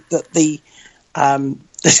just think that the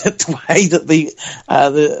way that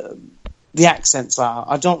the accents are,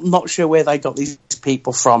 I'm not sure where they got these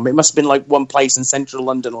people from. It must have been like one place in central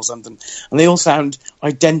London or something, and they all sound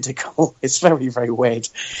identical. It's very, very weird.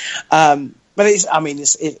 But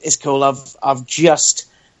it's cool. I've just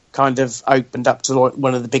kind of opened up to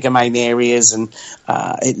one of the bigger main areas, and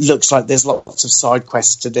it looks like there's lots of side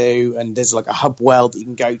quests to do, and there's like a hub world that you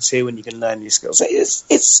can go to, and you can learn new skills. So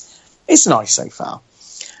it's nice so far.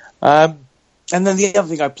 And then the other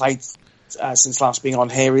thing I played since last being on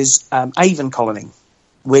here is Avon Colony,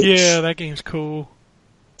 which that game's cool.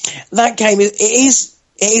 That game it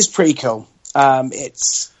is pretty cool.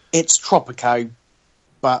 It's Tropico,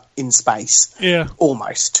 but in space. Yeah,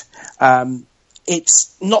 almost.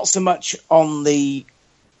 It's not so much on the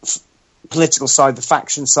political side, the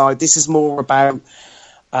faction side. This is more about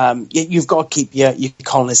you've got to keep your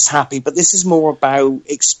colonists happy, but this is more about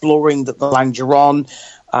exploring the land you're on.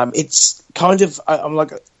 It's kind of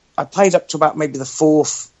I played up to about maybe the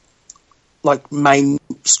fourth main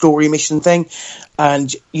story mission thing,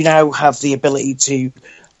 and you now have the ability to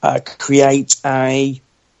create a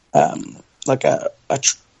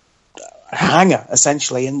hangar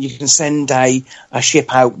essentially, and you can send a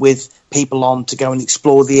ship out with people on to go and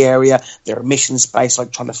explore the area. There are missions based,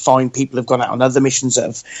 like trying to find people who've gone out on other missions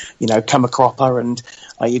that have come a cropper, and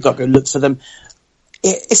you've got to go look for them.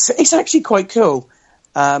 It's actually quite cool.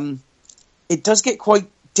 It does get quite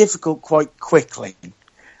difficult quite quickly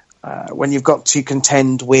when you've got to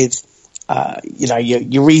contend with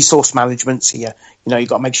your resource management. So you've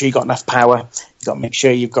got to make sure you've got enough power, you've got to make sure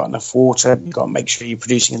you've got enough water, you've got to make sure you're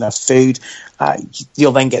producing enough food.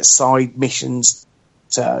 You'll then get side missions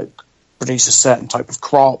to produce a certain type of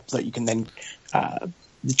crop that you can then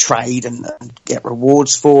trade and get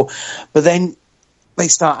rewards for. But then they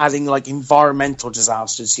start adding environmental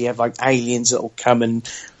disasters. So you have aliens that will come and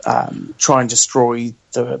try and destroy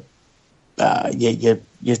your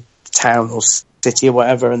town or city or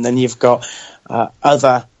whatever, and then you've got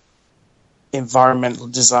other environmental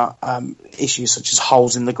issues such as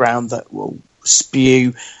holes in the ground that will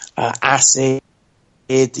spew acid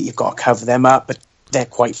that you've got to cover them up, but they're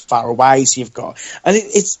quite far away, so you've got, and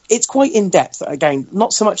it's quite in depth. Again,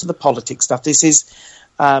 not so much of the politics stuff. This is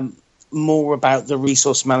more about the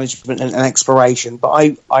resource management and exploration,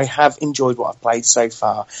 but I have enjoyed what I've played so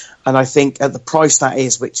far, and I think at the price that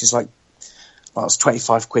is, which is it's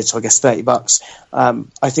 25 quid, so I guess $30.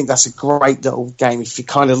 I think that's a great little game if you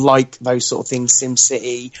kind of like those sort of things,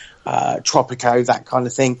 SimCity, Tropico, that kind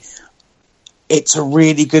of thing. It's a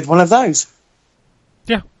really good one of those.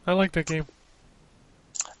 Yeah, I like that game.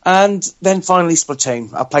 And then finally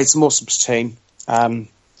Splatoon. I played some more Splatoon.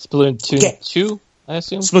 Splatoon 2, I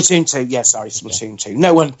assume? Splatoon 2, yeah, sorry, Splatoon 2.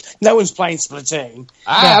 No one's playing Splatoon.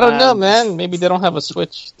 I don't know, man. Maybe they don't have a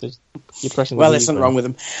Switch. There's something wrong with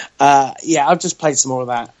them. I've just played some more of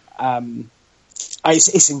that.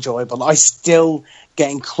 It's enjoyable. I still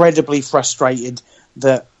get incredibly frustrated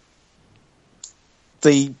that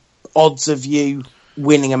the odds of you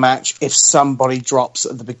winning a match if somebody drops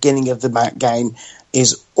at the beginning of the game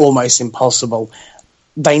is almost impossible.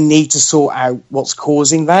 They need to sort out what's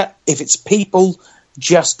causing that. If it's people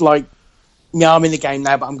just I'm in the game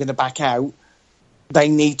now, but I'm going to back out, they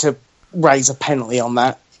need to raise a penalty on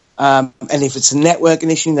that. And if it's a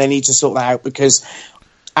networking issue, they need to sort that out, because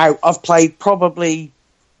I've played probably,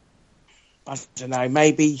 I don't know,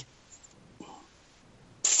 maybe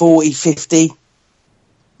 40, 50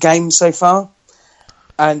 games so far.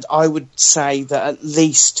 And I would say that at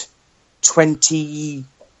least 20,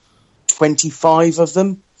 25 of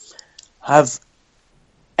them have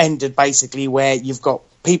ended basically where you've got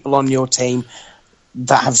people on your team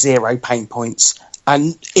that have 0 pain points.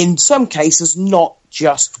 And in some cases, not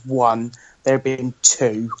just one, there have been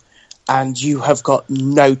two, and you have got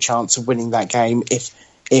no chance of winning that game if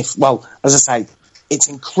well, as I say, it's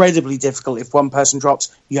incredibly difficult. If one person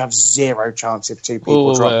drops, you have zero chance if two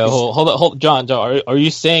people drop. Hold on, John. Are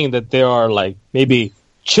you saying that there are like maybe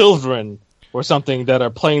children or something that are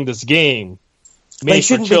playing this game? They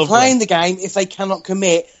shouldn't be playing the game if they cannot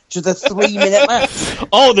commit to the 3-minute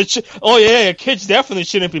match. Yeah, kids definitely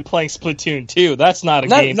shouldn't be playing Splatoon 2. That's not a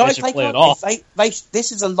game they should play at all.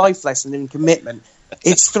 This is a life lesson in commitment.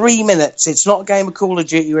 It's 3 minutes. It's not a game of Call of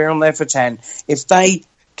Duty where you're on there for 10. If they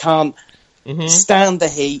can't stand the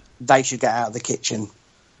heat, they should get out of the kitchen.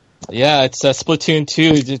 Yeah, it's Splatoon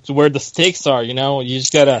 2. It's where the stakes are. You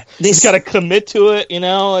just gotta commit to it.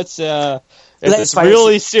 It's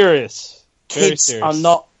really serious. Kids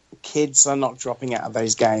are not dropping out of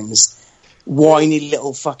those games. Whiny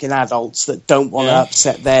little fucking adults that don't want to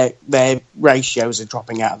upset their ratios are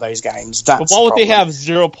dropping out of those games. But why would they have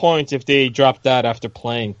 0 points if they dropped that after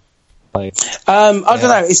playing? I don't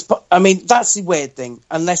know. That's the weird thing.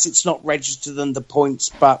 Unless it's not registered under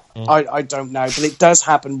points, but I don't know. But it does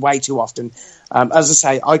happen way too often. As I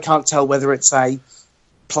say, I can't tell whether it's a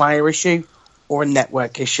player issue or a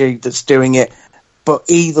network issue that's doing it.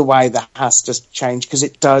 But either way, that has to change because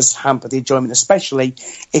it does hamper the enjoyment, especially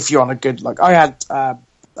if you're on a good... Like, I had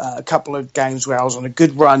a couple of games where I was on a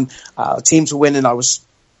good run, teams were winning, I was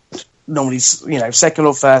normally, second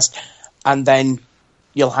or first, and then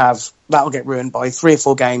that'll get ruined by 3 or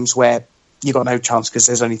 4 games where you got no chance because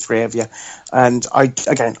there's only 3 of you. And I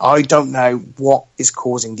don't know what is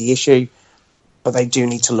causing the issue, but they do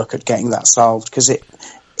need to look at getting that solved because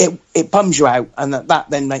it bums you out, and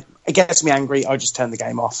it gets me angry. I just turn the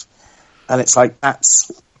game off, and it's like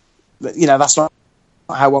that's not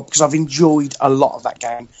how, because I've enjoyed a lot of that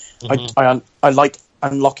game. I like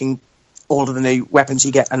unlocking all of the new weapons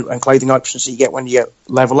you get and clothing options you get when you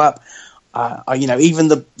level up. Even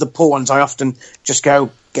the poor ones, I often just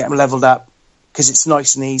go get them leveled up because it's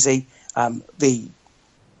nice and easy. The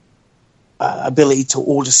ability to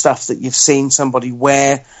order stuff that you've seen somebody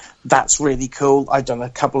wear, that's really cool. I've done a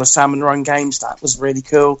couple of Salmon Run games. That was really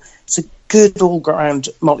cool. It's a good all-round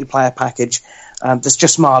multiplayer package that's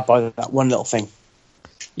just marred by that one little thing.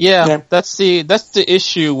 Yeah, that's the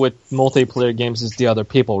issue with multiplayer games is the other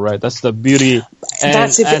people, right? That's the beauty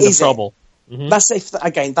and the trouble. Mm-hmm. That's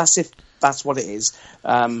if that's what it is.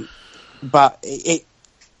 But it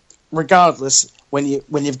regardless, when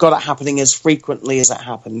you've got it happening as frequently as it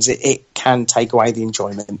happens, it can take away the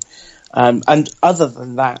enjoyment. And other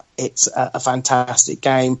than that, it's a fantastic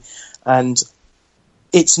game, and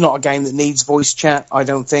it's not a game that needs voice chat, I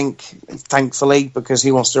don't think, thankfully, because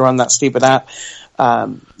who wants to run that stupid app?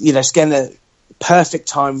 It's getting a perfect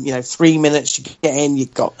time, 3 minutes you get in,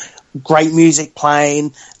 you've got great music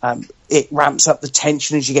playing, it ramps up the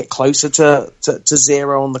tension as you get closer to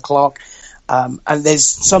 0 on the clock, and there's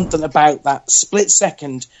something about that split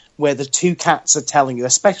second where the 2 cats are telling you,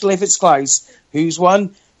 especially if it's close, who's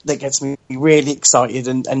won, that gets me really excited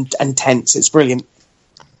and tense. It's brilliant.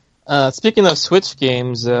 Speaking of Switch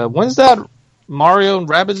games, when's that Mario and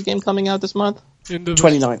Rabbids game coming out this month?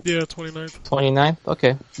 29th. Yeah, 29th. 29th?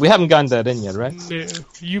 Okay. We haven't gotten that in yet, right? Yeah.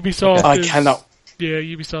 Ubisoft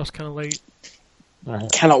Ubisoft's kind of late.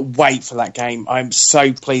 Right. Cannot wait for that game. I'm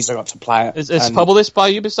so pleased I got to play it. It's published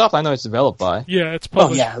by Ubisoft? I know it's developed by. Yeah, it's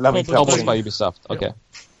published. Published by Ubisoft. Okay.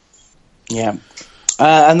 Yeah.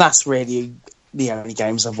 And that's really the only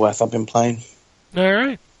games I've been playing. All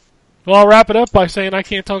right. Well, I'll wrap it up by saying I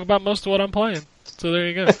can't talk about most of what I'm playing. So there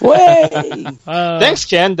you go. Thanks,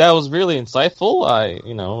 Ken. That was really insightful. I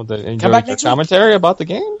enjoyed your commentary about the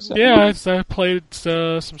games. Yeah, I played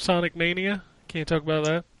some Sonic Mania. Can't talk about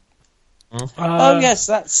that. Yes,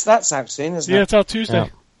 that's out soon, isn't it? Yeah, it's out Tuesday.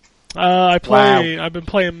 Yeah. I've been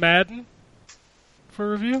playing Madden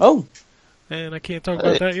for review. Oh. And I can't talk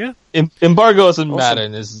about that yet. Embargoes and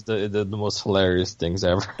Madden is the most hilarious things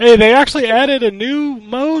ever. Hey, they actually added a new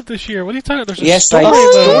mode this year. What are you talking about? There's a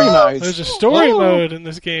story mode. There's a story mode in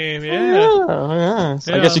this game, yeah.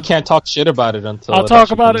 So I guess you can't talk shit about it until I'll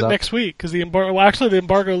talk about it next week, because the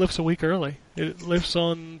embargo lifts a week early. It lifts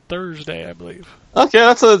on Thursday, I believe. Okay,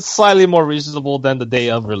 that's slightly more reasonable than the day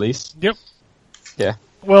of release. Yep. Yeah.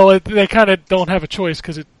 Well, they kind of don't have a choice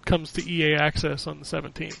because it comes to EA Access on the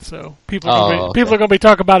 17th. So people are going to be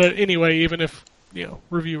talking about it anyway, even if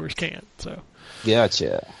reviewers can't. So.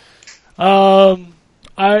 Gotcha. I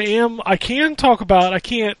can talk about. I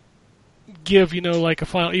can't give like a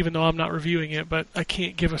final, even though I'm not reviewing it. But I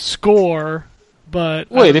can't give a score.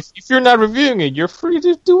 But wait, if you're not reviewing it, you're free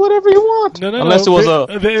to do whatever you want. No. Unless it was a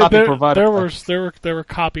copy provided. There were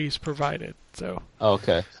copies provided. So.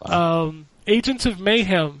 Okay. Fine. Agents of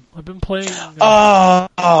Mayhem. I've been playing.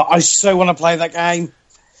 I so want to play that game.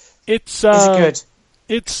 Is it good?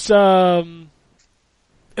 It's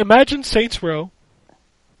imagine Saints Row.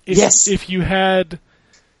 Yes. If you had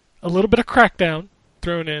a little bit of Crackdown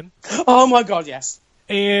thrown in. Oh my god, yes.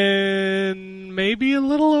 And maybe a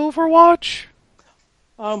little Overwatch.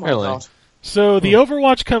 Oh my Really? god. So the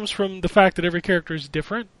Overwatch comes from the fact that every character is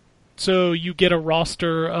different. So you get a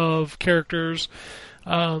roster of characters.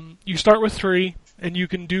 You start with 3, and you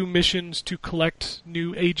can do missions to collect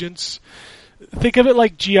new agents. Think of it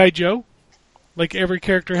like G.I. Joe. Like every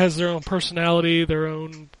character has their own personality, their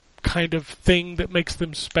own kind of thing that makes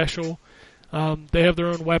them special. They have their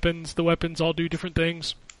own weapons. The weapons all do different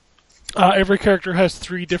things. Every character has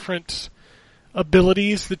 3 different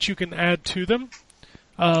abilities that you can add to them.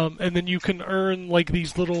 And then you can earn like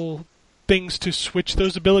these little things to switch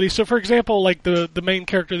those abilities. So for example, like the main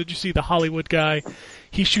character that you see, the Hollywood guy,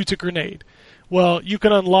 he shoots a grenade. Well, you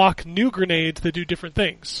can unlock new grenades that do different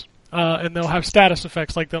things. And they'll have status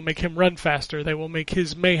effects, like they'll make him run faster. They will make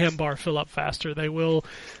his mayhem bar fill up faster. They will,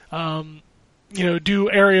 do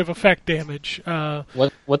area of effect damage.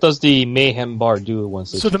 What does the mayhem bar do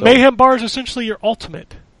once it's So the filled? mayhem bar is essentially your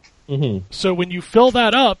ultimate. Mm-hmm. So when you fill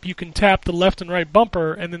that up, you can tap the left and right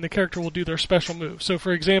bumper, and then the character will do their special move. So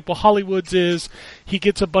for example, Hollywood's is he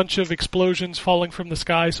gets a bunch of explosions falling from the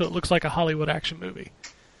sky, so it looks like a Hollywood action movie.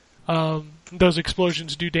 Those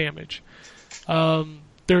explosions do damage.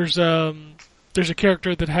 There's a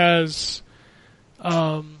character that has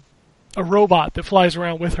a robot that flies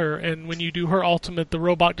around with her, and when you do her ultimate, the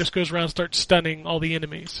robot just goes around and starts stunning all the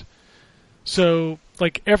enemies. So,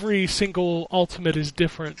 like, every single ultimate is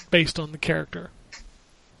different based on the character.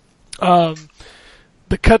 The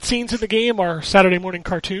cutscenes in the game are Saturday morning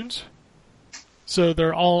cartoons. So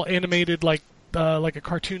they're all animated like a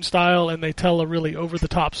cartoon style, and they tell a really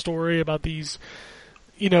over-the-top story about these,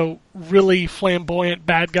 really flamboyant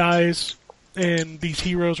bad guys, and these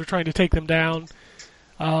heroes are trying to take them down.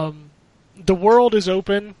 The world is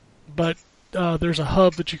open, but there's a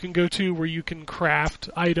hub that you can go to where you can craft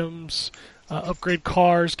items, upgrade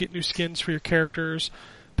cars, get new skins for your characters,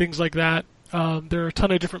 things like that. There are a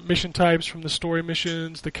ton of different mission types, from the story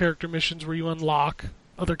missions, the character missions where you unlock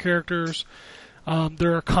other characters.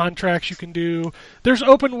 There are contracts you can do. There's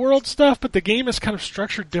open world stuff, but the game is kind of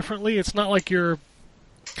structured differently. It's not like you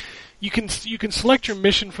can select your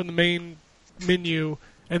mission from the main menu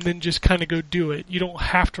and then just kind of go do it. You don't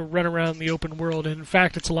have to run around the open world. And in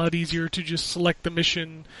fact, it's a lot easier to just select the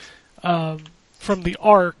mission from the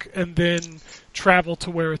arc and then travel to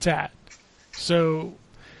where it's at. So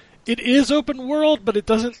it is open world, but it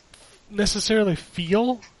doesn't necessarily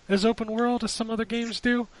feel as open world as some other games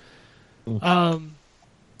do.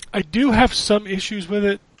 I do have some issues with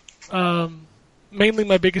it. Mainly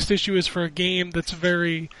my biggest issue is for a game that's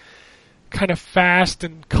very kind of fast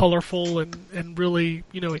and colorful and really,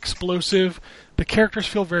 explosive. The characters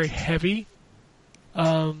feel very heavy.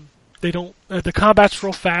 The combat's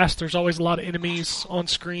real fast. There's always a lot of enemies on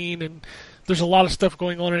screen, and there's a lot of stuff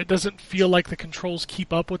going on, and it doesn't feel like the controls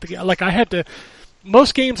keep up with the game. Like,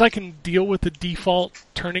 most games I can deal with the default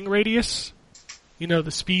turning radius, the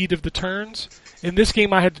speed of the turns. In this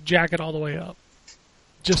game, I had to jack it all the way up.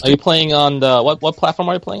 Are you playing on the what platform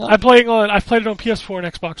are you playing on? I've played it on PS4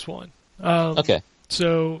 and Xbox One. Okay.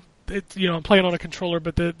 So I'm playing on a controller,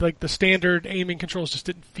 but the standard aiming controls just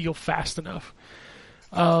didn't feel fast enough.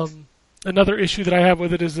 Another issue that I have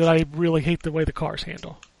with it is that I really hate the way the cars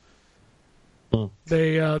handle.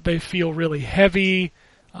 They feel really heavy.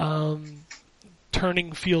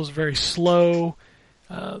 Turning feels very slow.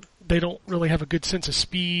 They don't really have a good sense of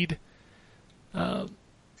speed.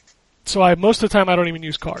 So most of the time I don't even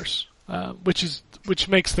use cars, which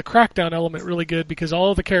makes the Crackdown element really good because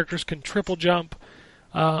all of the characters can triple jump,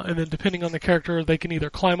 and then depending on the character, they can either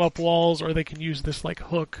climb up walls or they can use this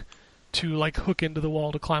hook to hook into the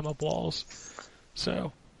wall to climb up walls.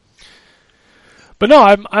 So, but no,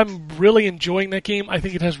 I'm really enjoying that game. I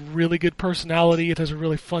think it has really good personality. It has a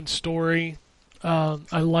really fun story.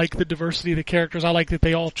 I like the diversity of the characters. I like that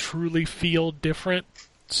they all truly feel different.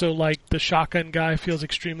 So, the shotgun guy feels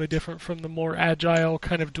extremely different from the more agile,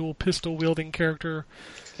 kind of dual pistol-wielding character.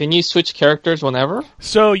 Can you switch characters whenever?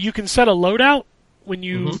 So, you can set a loadout when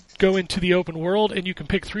you go into the open world, and you can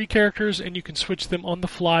pick 3 characters, and you can switch them on the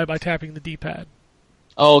fly by tapping the D-pad.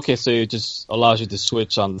 Oh, okay, so it just allows you to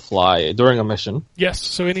switch on the fly during a mission? Yes,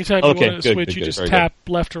 so anytime you want to switch, you just tap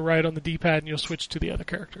left or right on the D-pad, and you'll switch to the other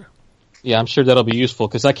character. Yeah, I'm sure that'll be useful,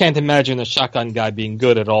 because I can't imagine a shotgun guy being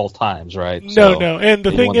good at all times, right? No. And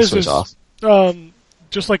the thing is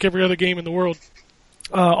just like every other game in the world,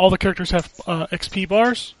 All the characters have XP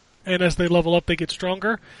bars, and as they level up, they get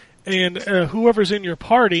stronger. And whoever's in your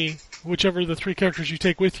party, whichever of the 3 characters you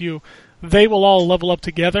take with you, they will all level up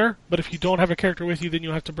together. But if you don't have a character with you, then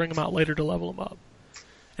you'll have to bring them out later to level them up.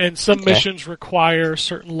 And some missions require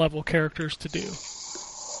certain level characters to do.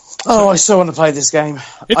 Oh, I still want to play this game.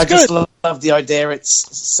 I just good. love the idea. It's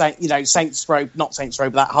Saints Row, not Saints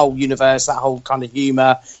Row, but that whole universe, that whole kind of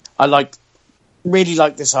humour. I really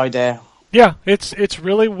like this idea. Yeah, it's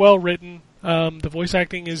really well written. The voice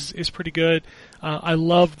acting is pretty good. I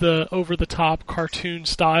love the over the top cartoon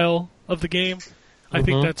style of the game. I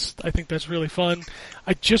think that's really fun.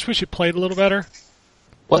 I just wish it played a little better.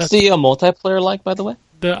 What's the multiplayer like, by the way?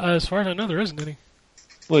 As far as I know, there isn't any.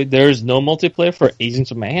 Wait, there's no multiplayer for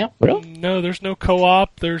Agents of Mayhem? Really? No, there's no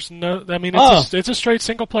co-op. There's no. I mean, it's a straight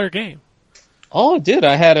single player game. Oh, dude,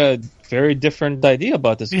 I had a very different idea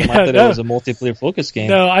about this game. I thought it was a multiplayer focused game.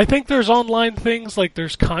 No, I think there's online things, like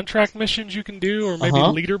there's contract missions you can do, or maybe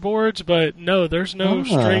leaderboards, but no, there's no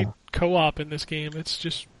straight co-op in this game. It's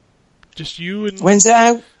just you and... When's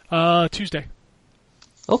it out? Tuesday.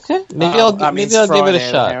 Okay, maybe I'll give it a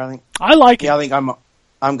shot. I like it. Yeah, I think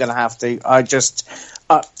I'm going to have to. I just...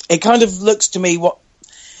 it kind of looks to me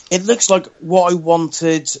it looks like what I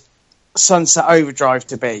wanted Sunset Overdrive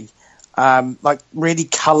to be. Like really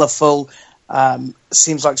colourful,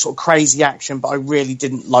 seems like sort of crazy action, but I really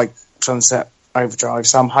didn't like Sunset Overdrive,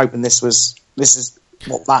 so I'm hoping this is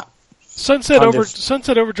what that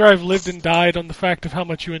Sunset Overdrive lived and died on the fact of how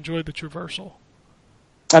much you enjoyed the traversal.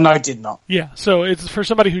 And I did not. Yeah, so it's for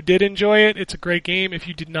somebody who did enjoy it, it's a great game. If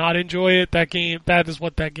you did not enjoy it, that is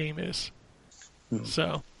what that game is.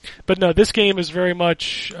 So, but no, this game is very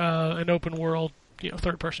much an open world,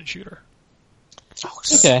 third-person shooter.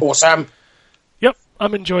 Okay. Awesome. Yep,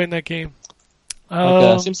 I'm enjoying that game.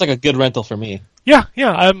 Seems like a good rental for me. Yeah,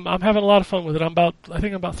 I'm having a lot of fun with it. I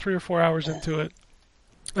think I'm about 3 or 4 hours into it,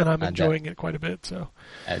 and I'm enjoying it quite a bit. So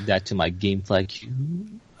add that to my game flag queue.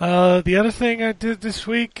 The other thing I did this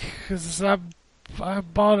week is I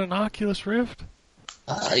bought an Oculus Rift.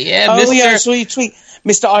 Yeah, oh Mr. yeah, sweet,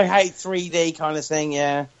 Mr. I hate 3D kind of thing.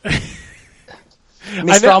 Yeah.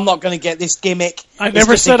 Mr. I'm not going to get this gimmick. I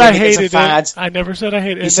never said I hated it. I never said I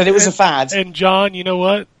hated it. You said it was a fad. And John, you know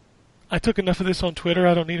what? I took enough of this on Twitter.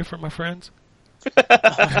 I don't need it for my friends.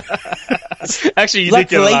 Actually, you did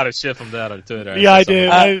get a lot of shit from that on Twitter. Yeah, I did.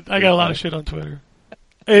 I got a lot of shit on Twitter.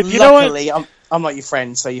 You know what? I'm not your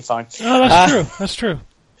friend, so you're fine. Oh, that's true. That's true.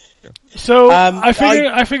 So I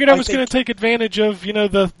figured I was going to take advantage of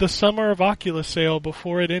the summer of Oculus sale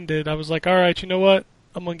before it ended. I was like, all right, you know what?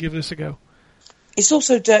 I'm going to give this a go. It's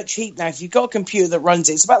also dirt cheap now. If you've got a computer that runs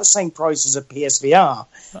it, it's about the same price as a PSVR.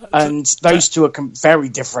 And those two are very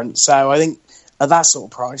different. So I think at that sort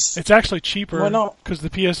of price... It's actually cheaper. Why not? Because the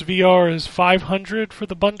PSVR is $500 for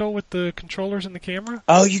the bundle with the controllers and the camera.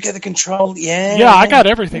 Oh, you get the control, yeah. Yeah, I got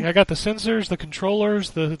everything. I got the sensors, the controllers,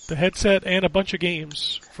 the headset, and a bunch of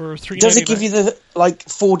games for $399. Does it give you the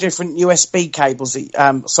 4 different USB cables,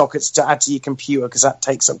 sockets to add to your computer? Because that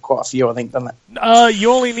takes up quite a few, I think, doesn't it?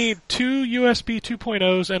 You only need 2 USB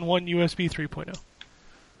 2.0s and 1 USB 3.0.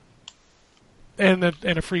 And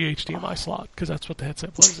a free HDMI slot, because that's what the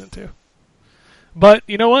headset plugs into. But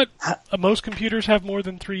you know what? Most computers have more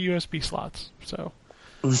than 3 USB slots. So,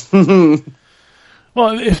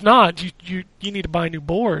 well, if not, you need to buy a new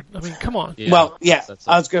board. I mean, come on. Yeah, well, yeah,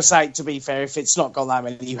 I was going to say, to be fair, if it's not got that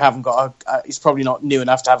many, you haven't got. It's probably not new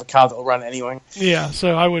enough to have a card that'll run it anyway. Yeah,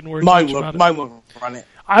 so I wouldn't worry much about it. Mine will run it.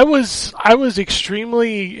 I was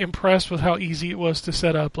extremely impressed with how easy it was to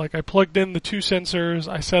set up. Like, I plugged in the 2 sensors.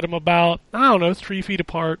 I set them about 3 feet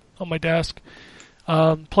apart on my desk.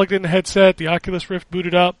 Plugged in the headset, the Oculus Rift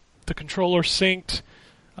booted up, the controller synced.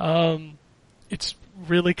 It's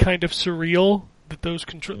really kind of surreal that those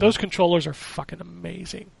controllers are fucking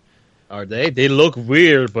amazing. Are they? They look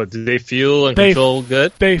weird, but do they feel and control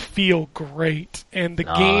good? They feel great, and the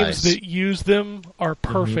games that use them are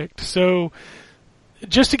perfect. Mm-hmm. So,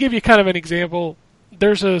 just to give you kind of an example,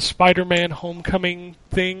 there's a Spider-Man Homecoming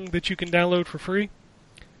thing that you can download for free.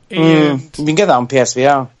 And you can get that on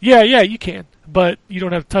PSVR. Yeah, you can. But you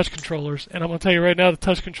don't have touch controllers. And I'm going to tell you right now, the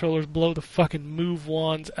touch controllers blow the fucking Move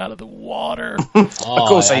wands out of the water. Of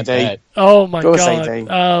course they do. Oh my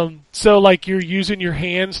god. So like you're using your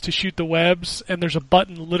hands to shoot the webs, and there's a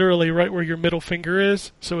button literally right where your middle finger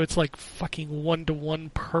is. So it's like fucking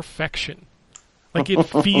 1-to-1 perfection. Like it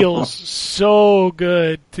feels so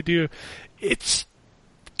good to do. It's,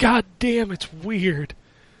 goddamn, it's weird.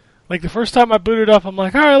 Like, the first time I booted up, I'm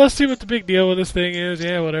like, all right, let's see what the big deal with this thing is.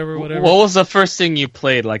 Yeah, whatever. What was the first thing you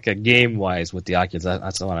played, like a game-wise, with the Oculus?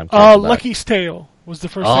 That's the one I'm curious about. Lucky's Tale was the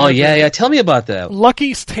first thing. Oh, yeah. Tell me about that.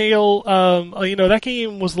 Lucky's Tale, that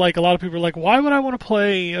game was like, a lot of people are like, why would I want to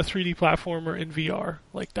play a 3D platformer in VR?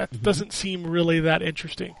 Like, that doesn't seem really that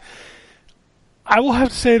interesting. I will have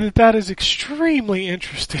to say that is extremely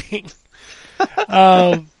interesting.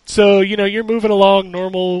 So, you're moving along,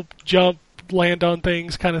 normal jump, land on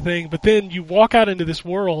things kind of thing, but then you walk out into this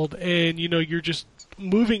world and, you're just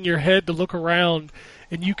moving your head to look around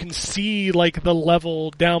and you can see, like, the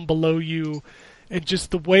level down below you and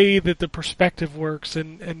just the way that the perspective works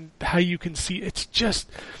and how you can see. It's just...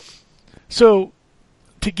 So,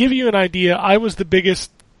 to give you an idea, I was the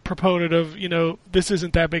biggest proponent of, this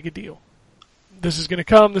isn't that big a deal. This is going to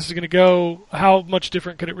come, this is going to go. How much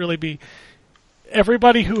different could it really be?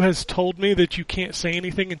 Everybody who has told me that you can't say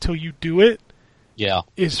anything until you do it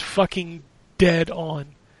is fucking dead on.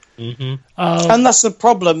 Mm-hmm. And that's the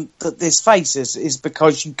problem that this faces, is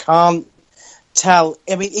because you can't tell.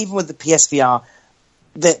 I mean, even with the PSVR,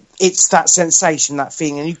 that it's that sensation, that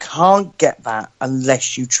feeling, and you can't get that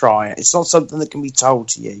unless you try it. It's not something that can be told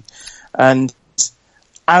to you. And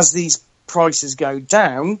as these prices go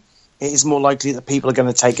down, it is more likely that people are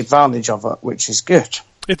going to take advantage of it, which is good.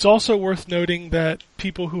 It's also worth noting that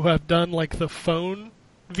people who have done, like, the phone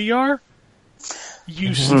VR,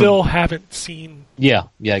 you still haven't seen. Yeah,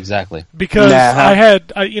 exactly. Because I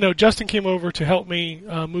had, Justin came over to help me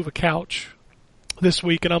move a couch this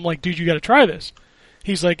week, and I'm like, dude, you got to try this.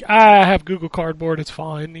 He's like, I have Google Cardboard, it's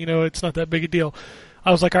fine, it's not that big a deal.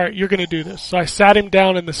 I was like, all right, you're going to do this. So I sat him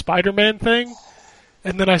down in the Spider-Man thing,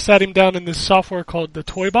 and then I sat him down in this software called the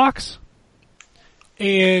Toy Box.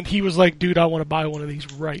 And he was like, dude, I want to buy one of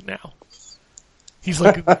these right now. He's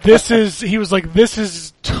like, this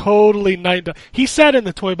is totally night. He sat in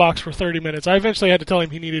the toy box for 30 minutes. I eventually had to tell him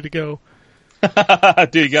he needed to go.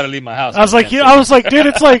 Dude, you gotta leave my house. I was like, dude,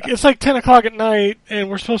 it's like 10 o'clock at night and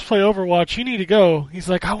we're supposed to play Overwatch. You need to go. He's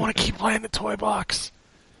like, I want to keep playing the toy box.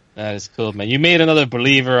 That is cool, man. You made another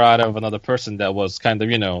believer out of another person that was kind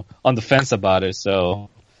of, on the fence about it. So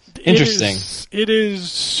interesting. It is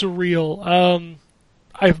surreal.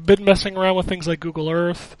 I've been messing around with things like Google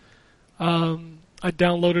Earth. I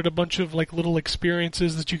downloaded a bunch of like little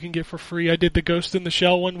experiences that you can get for free. I did the Ghost in the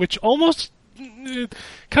Shell one, which almost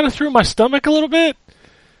kind of threw my stomach a little bit.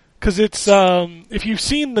 Because it's, if you've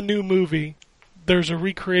seen the new movie, there's a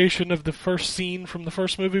recreation of the first scene from the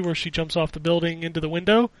first movie where she jumps off the building into the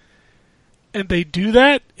window. And they do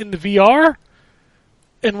that in the VR.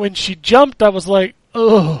 And when she jumped, I was like,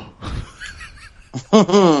 oh.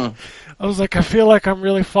 I was like, I feel like I'm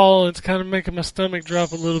really falling. It's kind of making my stomach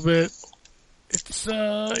drop a little bit. It's,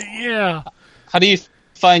 yeah. How do you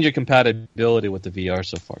find your compatibility with the VR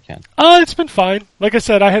so far, Ken? It's been fine. Like I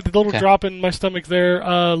said, I had the little drop in my stomach there.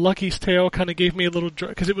 Lucky's Tale kind of gave me a little drop,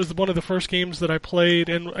 because it was one of the first games that I played,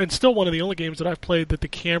 and still one of the only games that I've played that the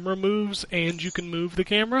camera moves and you can move the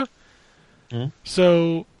camera. Mm-hmm.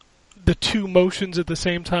 So the two motions at the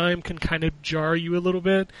same time can kind of jar you a little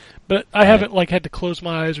bit. But I haven't like had to close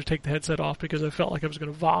my eyes or take the headset off because I felt like I was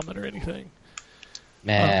going to vomit or anything.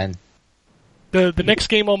 Man. The next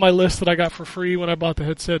game on my list that I got for free when I bought the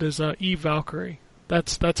headset is Eve Valkyrie.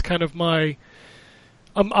 That's kind of my...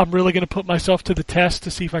 I'm really going to put myself to the test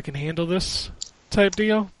to see if I can handle this type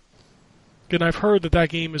deal. And I've heard that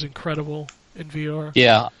game is incredible in VR.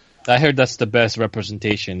 Yeah, I heard that's the best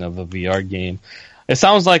representation of a VR game. It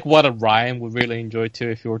sounds like what a Ryan would really enjoy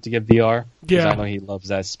too if he were to get VR. Yeah, I know he loves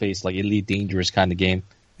that space, like Elite Dangerous kind of game.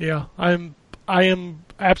 Yeah, I am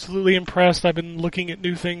absolutely impressed. I've been looking at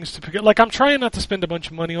new things to pick up. Like, I'm trying not to spend a bunch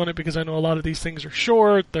of money on it because I know a lot of these things are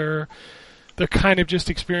short. They're kind of just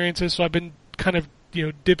experiences. So I've been kind of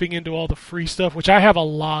dipping into all the free stuff, which I have a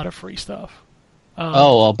lot of free stuff.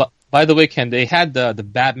 But by the way, Ken, they had the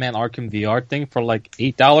Batman Arkham VR thing for like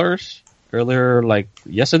 $8 earlier, like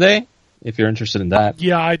yesterday. If you're interested in that.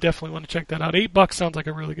 Yeah, I definitely want to check that out. $8 sounds like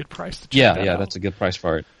a really good price to check that out. That's a good price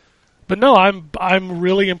for it. But no, I'm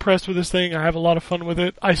really impressed with this thing. I have a lot of fun with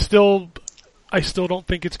it. I still don't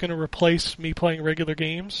think it's going to replace me playing regular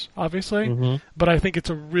games, obviously. But I think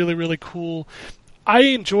it's a really, really cool... I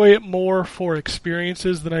enjoy it more for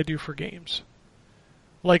experiences than I do for games.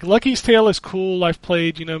 Like, Lucky's Tale is cool. I've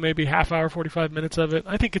played, maybe half hour, 45 minutes of it.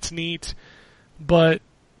 I think it's neat. But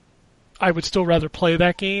I would still rather play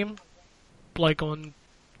that game like on,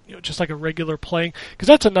 just like a regular playing. Because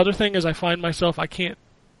that's another thing is I find myself, I can't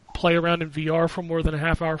play around in VR for more than a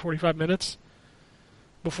half hour, 45 minutes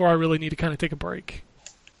before I really need to kind of take a break.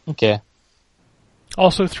 Okay.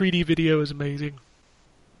 Also, 3D video is amazing.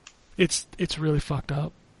 It's really fucked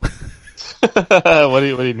up. What do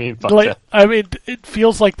you mean by Like, that? I mean, it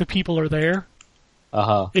feels like the people are there.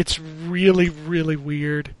 Uh-huh. It's really, really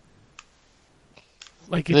weird.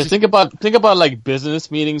 Like, Yeah, think about like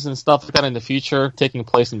business meetings and stuff like that in the future taking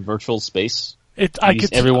place in virtual space.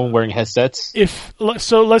 Everyone wearing headsets.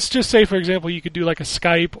 So let's just say, for example, you could do like a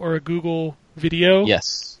Skype or a Google video.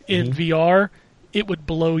 Yes. In VR, it would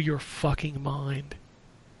blow your fucking mind.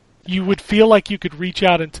 You would feel like you could reach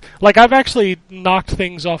out and... Like, I've actually knocked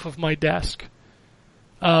things off of my desk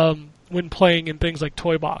when playing in things like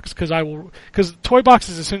Toy Box, because Toy Box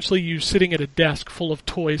is essentially you sitting at a desk full of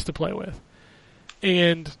toys to play with.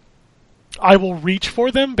 And I will reach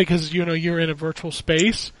for them because, you're in a virtual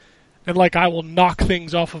space, and, like, I will knock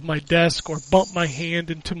things off of my desk or bump my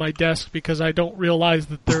hand into my desk because I don't realize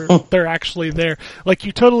that they're actually there. Like,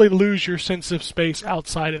 you totally lose your sense of space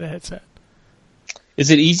outside of the headset. Is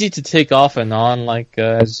it easy to take off and on, like,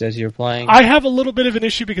 as you're playing? I have a little bit of an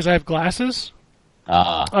issue because I have glasses.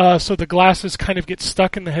 So the glasses kind of get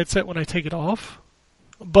stuck in the headset when I take it off.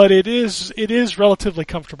 But it is relatively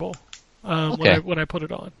comfortable when I put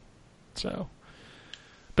it on. So,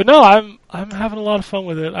 but no, I'm having a lot of fun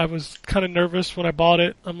with it. I was kind of nervous when I bought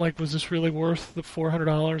it. I'm like, was this really worth the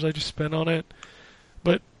 $400 I just spent on it?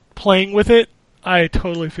 But playing with it, I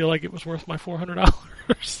totally feel like it was worth my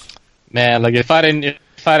 $400. Man, like if I didn't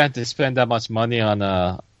have to spend that much money on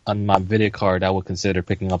my video card, I would consider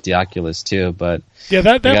picking up the Oculus too. But yeah,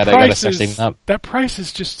 that price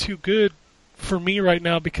is just too good for me right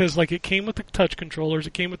now because like it came with the touch controllers,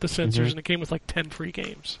 it came with the sensors, and it came with like 10 free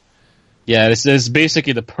games. Yeah, it's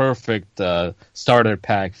basically the perfect starter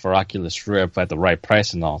pack for Oculus Rift at the right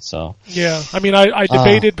price and all. So yeah, I mean, I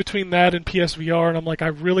debated between that and PSVR, and I'm like, I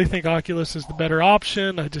really think Oculus is the better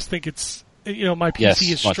option. I just think it's my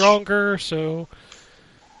PC is stronger. So,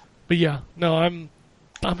 but yeah, no, I'm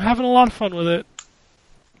having a lot of fun with it.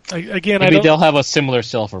 Maybe they'll have a similar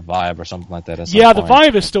sale for Vive or something like that. The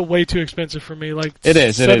Vive is still way too expensive for me. Like it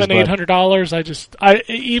is $700-800.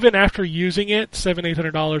 Even after using it,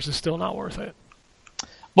 $700-800 is still not worth it.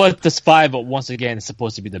 But this Vive, once again, is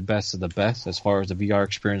supposed to be the best of the best as far as the VR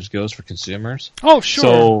experience goes for consumers. Oh,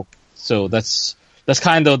 sure. So that's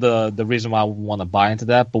kind of the reason why I want to buy into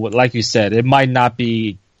that. But like you said, it might not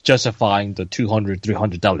be justifying the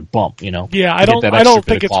 $200-300 bump, Yeah, I don't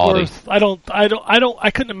think it's worth. I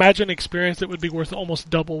couldn't imagine an experience that would be worth almost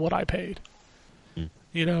double what I paid.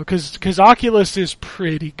 Because Oculus is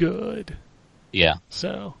pretty good. Yeah.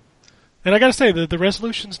 So, and I gotta say the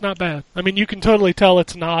resolution's not bad. I mean, you can totally tell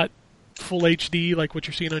it's not full HD like what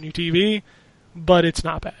you're seeing on your TV, but it's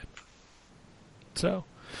not bad. So.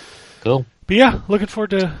 Cool. But yeah, looking forward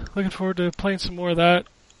to playing some more of that.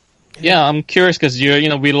 Yeah, I'm curious because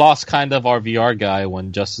we lost kind of our VR guy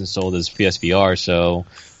when Justin sold his PSVR, so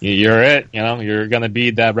you're it. You're gonna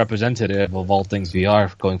be that representative of all things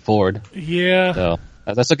VR going forward. Yeah. So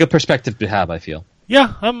that's a good perspective to have, I feel.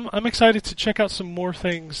 Yeah, I'm excited to check out some more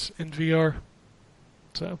things in VR.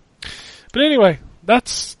 So, but anyway,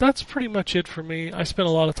 that's pretty much it for me. I spent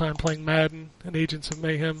a lot of time playing Madden and Agents of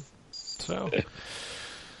Mayhem. So, but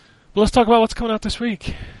let's talk about what's coming out this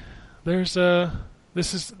week. There's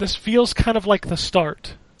This feels kind of like the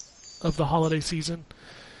start of the holiday season.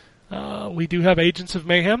 We do have Agents of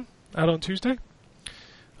Mayhem out on Tuesday.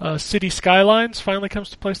 City Skylines finally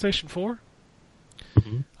comes to PlayStation 4.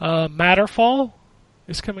 Matterfall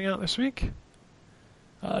is coming out this week.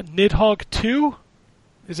 Nidhogg 2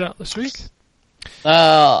 is out this week.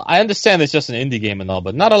 I understand it's just an indie game and all,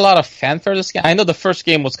 but not a lot of fanfare this game. I know the first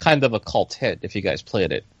game was kind of a cult hit if you guys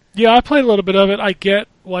played it. Yeah, I played a little bit of it. I get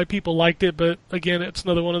why people liked it, but again, it's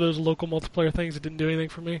another one of those local multiplayer things that didn't do anything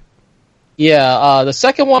for me. Yeah, the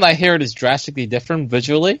second one I heard is drastically different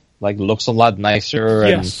visually. Like, looks a lot nicer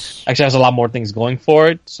and actually has a lot more things going for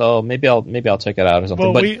it. So maybe I'll check it out or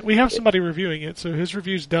something. Well, we have somebody reviewing it, so his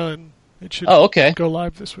review's done. It should go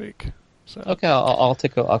live this week. So. Okay, I'll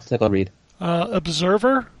take a read.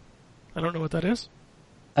 Observer, I don't know what that is.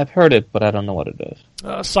 I've heard it, but I don't know what it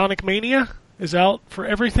is. Sonic Mania is out for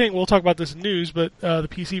everything. We'll talk about this in news, but the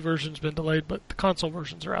PC version's been delayed, but the console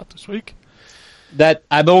versions are out this week. That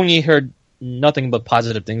I've only heard nothing but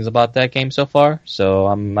positive things about that game so far, so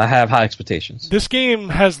I have high expectations. This game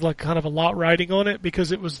has like kind of a lot riding on it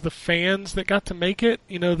because it was the fans that got to make it.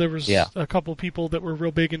 There was a couple people that were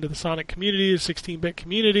real big into the Sonic community, the 16-bit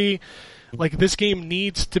community. Like, this game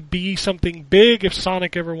needs to be something big if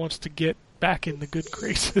Sonic ever wants to get back in the good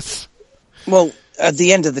graces. Well, at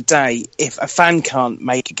the end of the day, if a fan can't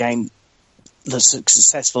make a game that's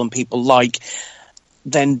successful and people like,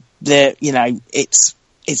 then it's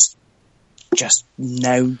just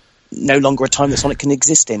no longer a time that Sonic can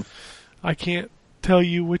exist in. I can't tell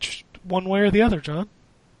you which one way or the other, John.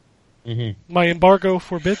 Mm-hmm. My embargo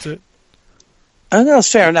forbids it. I know,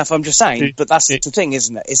 that's fair enough. I'm just saying, but that's the thing,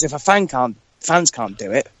 isn't it? Is if fans can't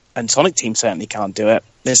do it, and Sonic Team certainly can't do it,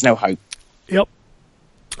 there's no hope. Yep.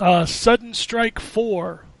 Sudden Strike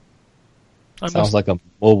 4. Sounds like a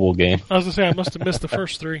mobile game. I was going to say, I must have missed the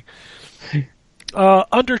first three.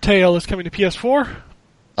 Undertale is coming to PS4.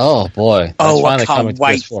 Oh, boy. Oh, I finally can't coming to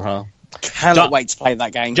wait. PS4, huh? Cannot wait to play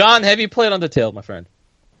that game. John, have you played Undertale, my friend?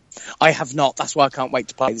 I have not. That's why I can't wait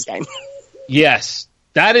to play this game. Yes.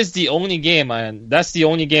 That is the only game, that's the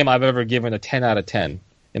only game I've ever given a 10 out of 10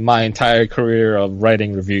 in my entire career of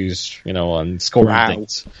writing reviews, and scoring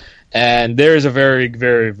things. And there is a very,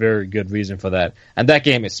 very, very good reason for that. And that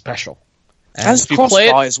game is special. And it's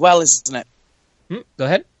cross-buy as well, isn't it? Go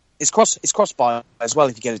ahead. It's cross-buy as well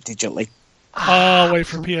if you get it digitally. Wait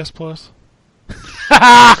for PS Plus.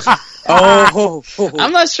 Oh,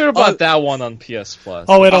 I'm not sure about that one on PS Plus.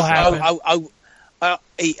 Oh, it'll happen. I'll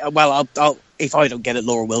if I don't get it,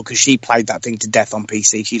 Laura will, because she played that thing to death on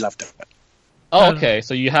PC. She loved it. Oh, okay.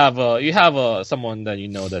 So you have someone that you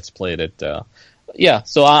know that's played it. Yeah.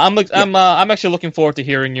 So I'm actually looking forward to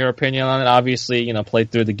hearing your opinion on it. Obviously,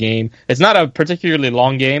 played through the game. It's not a particularly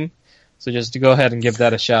long game, so just to go ahead and give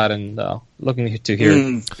that a shot and looking to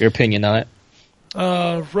hear your opinion on it.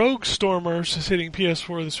 Rogue Stormers is hitting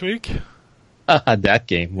PS4 this week. That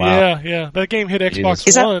game. Wow. Yeah. That game hit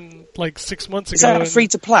Xbox One like 6 months ago. Is that free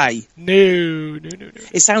to play? No.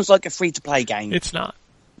 It sounds like a free to play game. It's not.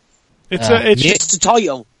 It's just the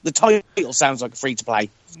title. The title sounds like a free to play.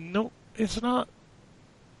 No, it's not.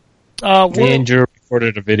 Me and Drew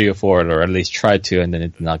recorded a video for it, or at least tried to, and then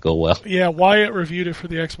it did not go well. Yeah, Wyatt reviewed it for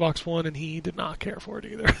the Xbox One, and he did not care for it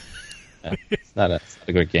either. It's not a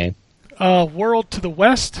great game. World to the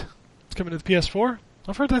West. It's coming to the PS4.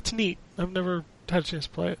 I've heard that's neat. I've never had a chance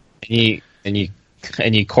to play it.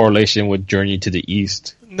 Any correlation with Journey to the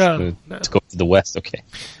East? No. Let's go to the West. Okay.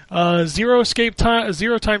 Zero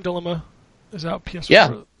Time Dilemma is out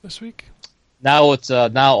PS4 this week. Now it's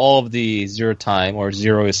now all of the Zero Time or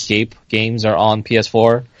Zero Escape games are on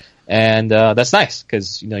PS4, and that's nice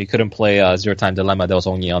because you couldn't play Zero Time Dilemma. That was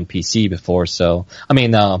only on PC before. So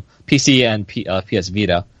PC and PS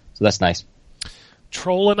Vita. So that's nice.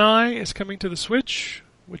 Troll and I is coming to the Switch,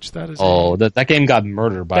 which that is. Oh, that game got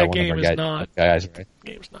murdered by one of our guys. Right?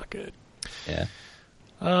 Game's not good. Yeah.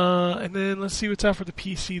 And then let's see what's out for the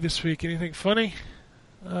PC this week. Anything funny?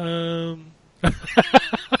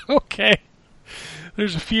 Okay.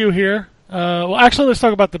 There's a few here. Well, actually, let's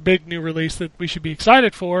talk about the big new release that we should be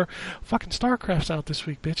excited for. Fucking StarCraft's out this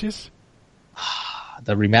week, bitches.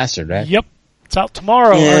 The remastered, right? Yep. It's out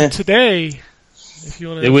tomorrow or today. If you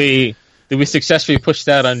want to. Did we successfully push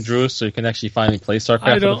that on Drew so you can actually finally play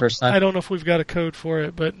StarCraft for the first time? I don't know if we've got a code for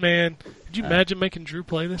it, but man, could you imagine making Drew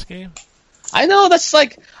play this game? I know, that's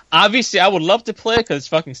obviously I would love to play because it's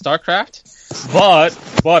fucking StarCraft,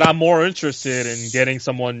 but I'm more interested in getting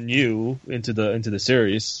someone new into the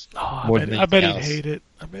series. Oh, I bet he'd hate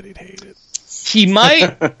it. He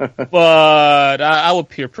might, but I would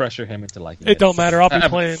peer pressure him into liking it. It don't matter.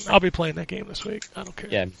 I'll be playing that game this week. I don't care.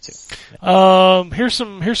 Yeah, me too. Yeah. Here's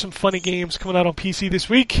some funny games coming out on PC this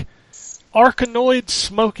week. Arkanoid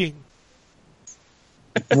Smoking.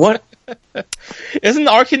 What? Isn't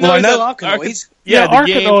Arkanoid? Well, I know Arkanoid. The Arkanoid,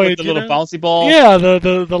 game with the little bouncy ball. Yeah,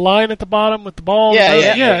 the line at the bottom with the ball.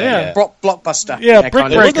 Yeah. Blockbuster. Yeah, Brick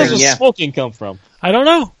Where Breaker. does the smoking come from? I don't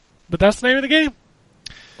know, but that's the name of the game.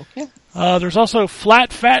 Okay. There's also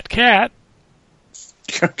Flat Fat Cat.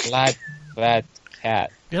 Flat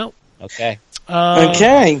Cat. Yep. Okay.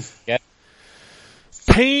 Okay.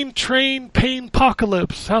 Pain Train Pain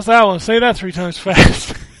Apocalypse. How's that one? Say that 3 times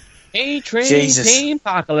fast. Pain Train Jesus. Pain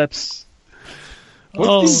Apocalypse.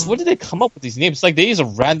 Where did they come up with these names? It's like they use a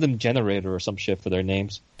random generator or some shit for their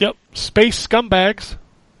names. Yep. Space Scumbags.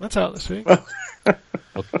 That's out this week.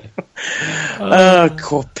 Okay.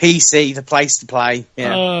 Cool. PC, the place to play.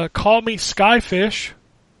 Yeah. Call Me Skyfish.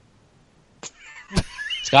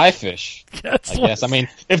 Skyfish. That's I guess. I mean,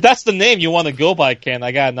 if that's the name you want to go by, Ken,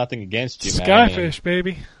 I got nothing against you, man. Skyfish,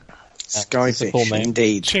 baby. Skyfish, a cool name.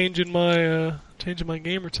 indeed. Changing my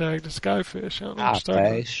gamer tag to Skyfish. I don't know what to start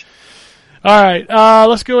with. Fish. All right,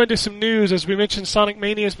 let's go into some news. As we mentioned, Sonic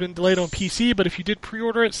Mania has been delayed on PC, but if you did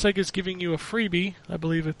pre-order it, Sega's giving you a freebie. I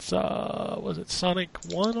believe it's, was it Sonic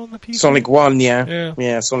 1 on the PC? Sonic 1,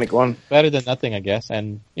 yeah, Sonic 1. Better than nothing, I guess.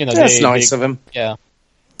 And that's nice of them. Yeah.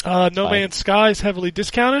 No Man's Sky is heavily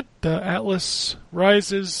discounted. The Atlas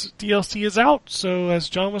Rises DLC is out, so as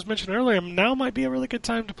John was mentioning earlier, now might be a really good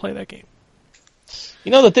time to play that game.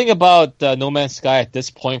 You know, the thing about No Man's Sky at this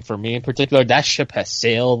point, for me in particular, that ship has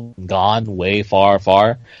sailed and gone way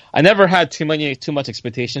far. I never had too much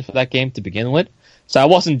expectation for that game to begin with, so I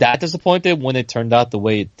wasn't that disappointed when it turned out the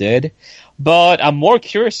way it did. But I'm more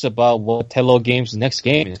curious about what Hello Games' next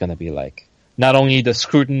game is going to be like. Not only the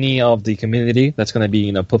scrutiny of the community that's going to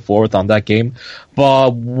be put forth on that game,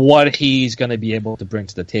 but what he's going to be able to bring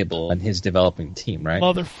to the table and his developing team, right?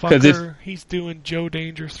 Motherfucker, he's doing Joe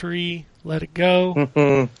Danger 3. Let it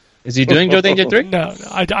go. Is he doing Joe Danger 3? No,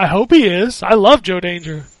 I hope he is. I love Joe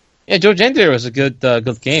Danger. Yeah, Joe Danger was a good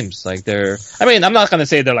games. Like I'm not gonna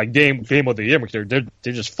say they're like game of the year, because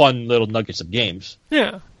they're just fun little nuggets of games.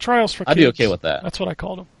 Yeah, trials for kids. I'd be okay with that. That's what I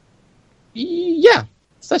called them. Yeah,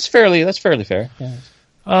 that's fairly fair.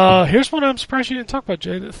 Yeah. Here's one I'm surprised you didn't talk about,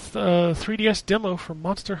 Jay. The 3DS demo for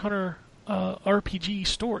Monster Hunter RPG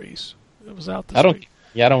Stories. It was out this week.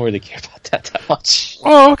 Yeah, I don't really care about that much.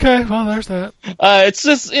 Oh, okay. Well, there's that. It's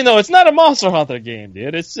just, it's not a Monster Hunter game,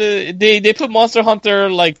 dude. It's they put Monster Hunter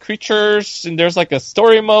like creatures, and there's like a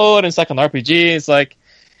story mode, and it's like an RPG. It's like,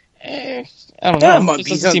 I don't know. That might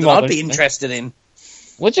be something I'd be interested in.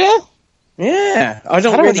 Would you? Yeah, I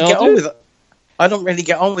don't really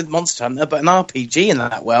get on with Monster Hunter, but an RPG in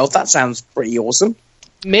that world, that sounds pretty awesome.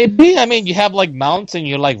 Maybe. I mean, you have like mounts, and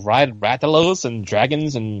you like ride Rathalos and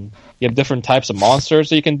dragons, and you have different types of monsters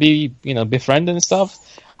that you can be, befriend and stuff.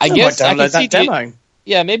 I guess I can see demo.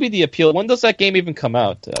 Yeah, maybe the appeal. When does that game even come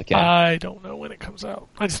out? I don't know when it comes out.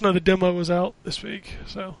 I just know the demo was out this week.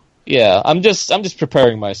 So yeah, I'm just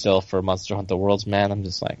preparing myself for Monster Hunter Worlds, man. I'm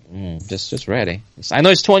just like, just ready. I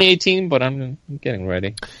know it's 2018, but I'm getting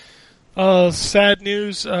ready. Sad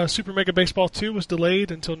news: Super Mega Baseball 2 was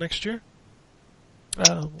delayed until next year.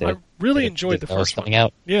 I really enjoyed the first one.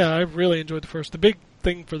 Out. Yeah, I really enjoyed the first. The big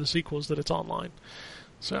thing for the sequel is that it's online.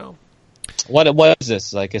 So, what is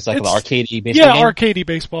this? Like it's an arcadey baseball game? Yeah, arcadey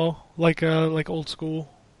baseball, like old school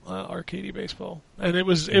arcadey baseball, and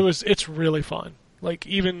it's really fun. Like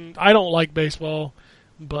even I don't like baseball,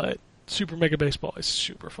 but Super Mega Baseball is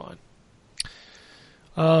super fun.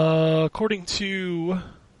 According to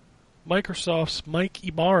Microsoft's Mike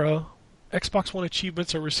Ibarra, Xbox One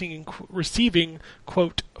achievements are receiving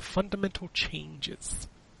quote fundamental changes.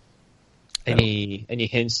 Any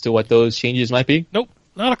hints to what those changes might be? Nope,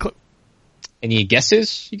 not a clue. Any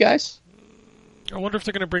guesses, you guys? I wonder if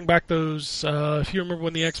they're going to bring back those. If you remember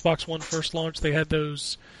when the Xbox One first launched, they had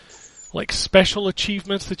those like special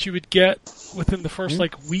achievements that you would get within the first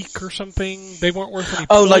week or something. They weren't worth any.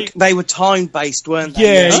 Oh, like they were time based, weren't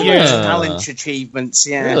they? Yeah. Challenge achievements.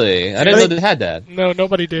 Yeah. Really, I didn't know they had that. No,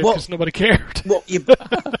 nobody did because nobody cared.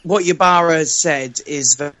 What Ybarra has said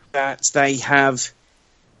is that they have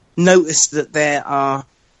noticed that there are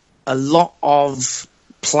a lot of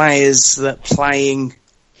players that playing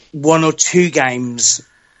one or two games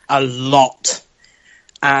a lot,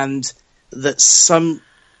 and that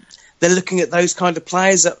they're looking at those kind of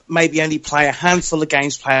players that maybe only play a handful of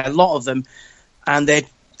games, play a lot of them, and their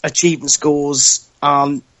achievement scores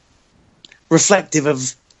aren't reflective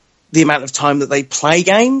of the amount of time that they play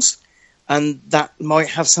games, and that might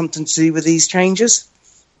have something to do with these changes.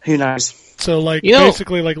 Who knows? So,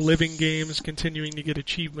 basically like living games continuing to get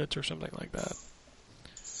achievements or something like that.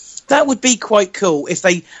 That would be quite cool if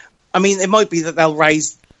they... I mean, it might be that they'll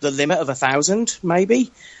raise the limit of 1,000,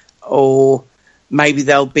 maybe, or maybe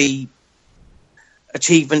there'll be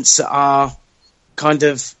achievements that are kind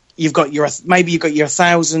of... You've got your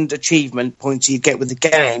 1,000 achievement points you get with the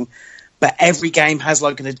game, but every game has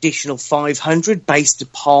like an additional 500 based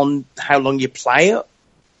upon how long you play it,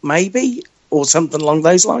 maybe, or something along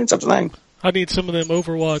those lines. I don't know. I need some of them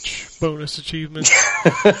Overwatch bonus achievements.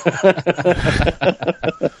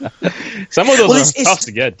 Some of those are tough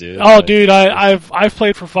to get, dude. Oh, dude, I've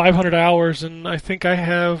played for 500 hours, and I think I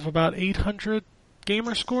have about 800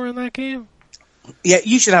 gamer score in that game. Yeah,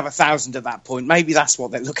 you should have 1,000 at that point. Maybe that's what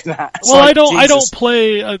they're looking at. Well, I don't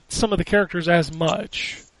play some of the characters as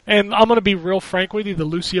much, and I'm going to be real frank with you. The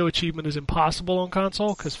Lucio achievement is impossible on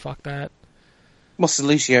console because fuck that. What's the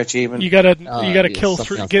Lucio achievement? You gotta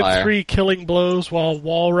get 3 killing blows while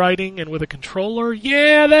wall riding and with a controller.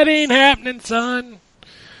 Yeah, that ain't happening, son.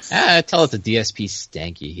 Tell it to DSP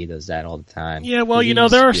Stanky. He does that all the time. Yeah, well,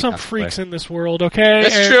 there are some freaks in this world. Okay,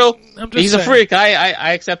 that's true. He's a freak.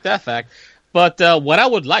 I accept that fact. But what I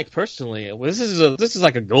would like personally, this is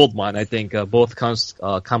like a gold mine. I think both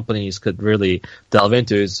companies could really delve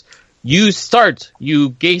into is basically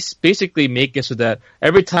make it so that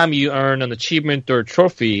every time you earn an achievement or a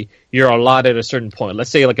trophy, you're allotted a certain point. Let's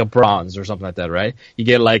say like a bronze or something like that, right? You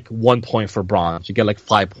get like 1 point for bronze. You get like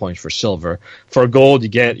 5 points for silver. For gold, you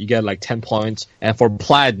get like 10 points. And for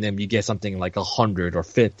platinum, you get something like 100 or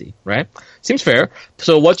 50, right? Seems fair.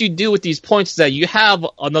 So what you do with these points is that you have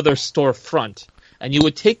another storefront. And you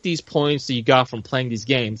would take these points that you got from playing these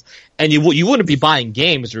games, and you wouldn't be buying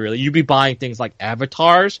games really. You'd be buying things like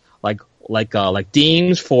avatars, like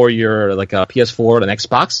themes for your like a PS4 and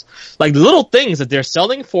Xbox, like little things that they're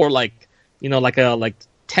selling for like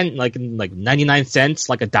 10 like 99 cents,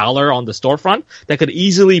 like $1 on the storefront that could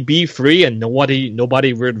easily be free, and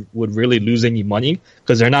nobody would really lose any money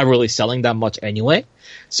because they're not really selling that much anyway.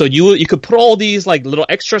 So you could put all these like little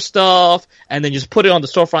extra stuff and then just put it on the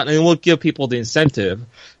storefront, and it will give people the incentive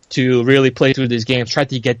to really play through these games, try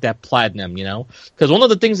to get that platinum, you know? Because one of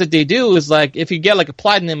the things that they do is like if you get like a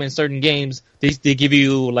platinum in certain games, they give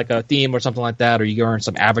you like a theme or something like that, or you earn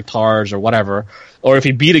some avatars or whatever. Or if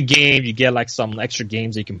you beat a game, you get like some extra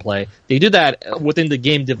games that you can play. They do that within the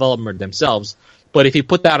game development themselves. But if you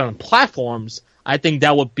put that on platforms, I think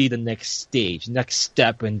that would be the next stage, next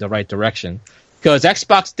step in the right direction. Because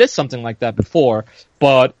Xbox did something like that before,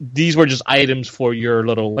 but these were just items for your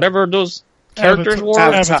little, whatever those characters were.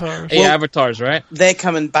 Avatars. Yeah, avatars, right? They're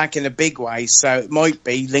coming back in a big way, so it might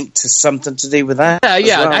be linked to something to do with that.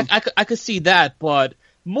 Yeah, well. I could see that, but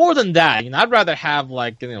more than that, I'd rather have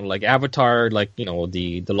like avatar, like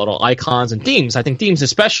the little icons and themes. I think themes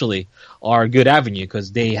especially are a good avenue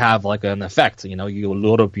because they have like an effect. You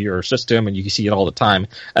load up your system and you can see it all the time.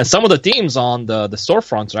 And some of the themes on the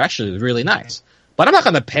storefronts are actually really nice. But I'm not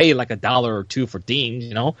going to pay like $1 or $2 for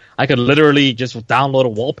themes, I could literally just download a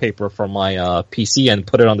wallpaper from my PC and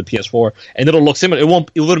put it on the PS4, and it'll look similar.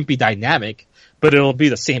 It wouldn't be dynamic, but it'll be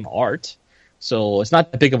the same art. So it's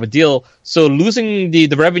not that big of a deal. So losing the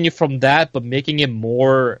revenue from that, but making it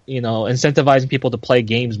more, incentivizing people to play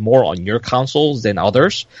games more on your consoles than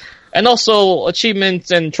others. And also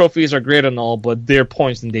achievements and trophies are great and all, but they're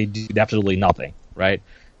points and they do absolutely nothing, right?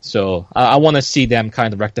 So I want to see them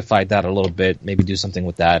kind of rectify that a little bit, maybe do something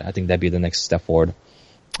with that. I think that'd be the next step forward.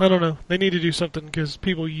 I don't know. They need to do something because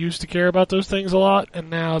people used to care about those things a lot, and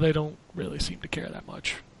now they don't really seem to care that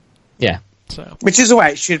much. Yeah. So, which is the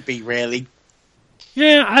way it should be, really.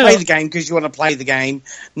 Yeah, play the game because you want to play the game,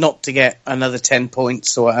 not to get another 10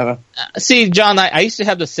 points or whatever. See, John, I used to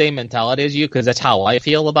have the same mentality as you because that's how I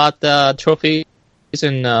feel about the trophies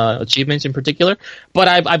and achievements in particular. But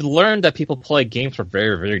I've learned that people play games for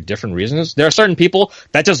very, very different reasons. There are certain people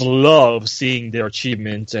that just love seeing their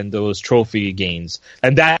achievements and those trophy gains,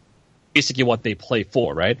 and that's basically what they play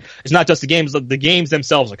for, right? It's not just the games. The games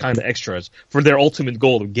themselves are kind of extras for their ultimate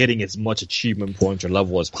goal of getting as much achievement points or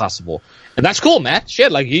level as possible. And that's cool, man.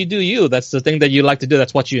 Shit, like you do you. That's the thing that you like to do.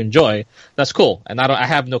 That's what you enjoy. That's cool. And I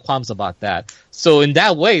have no qualms about that. So in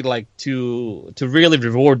that way, like to really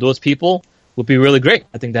reward those people would be really great.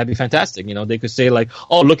 I think that'd be fantastic. They could say like,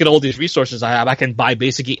 oh, look at all these resources I have. I can buy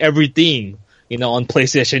basically every theme, on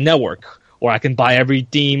PlayStation Network, or I can buy every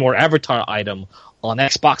theme or avatar item on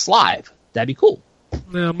Xbox Live. That'd be cool.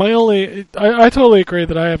 Yeah, I totally agree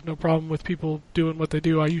that I have no problem with people doing what they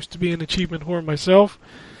do. I used to be an achievement whore myself.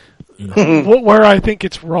 Where I think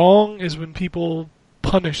it's wrong is when people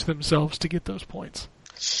punish themselves to get those points.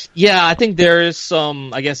 Yeah, I think there is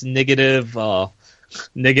some, negative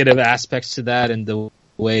aspects to that in the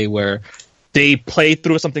way where they play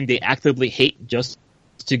through something they actively hate just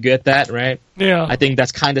to get that, right? Yeah. I think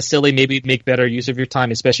that's kind of silly. Maybe make better use of your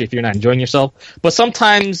time, especially if you're not enjoying yourself. But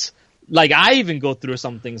sometimes, like, I even go through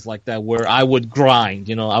some things like that where I would grind,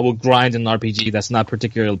 I would grind in an RPG that's not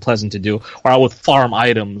particularly pleasant to do, or I would farm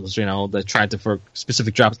items, that try to for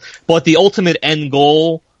specific jobs. But the ultimate end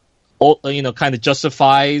goal, kind of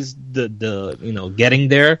justifies the getting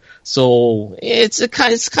there. So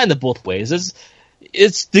it's kind of both ways.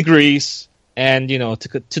 It's degrees and,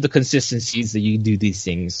 to the consistencies that you do these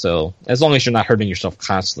things. So as long as you're not hurting yourself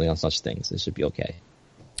constantly on such things, it should be okay.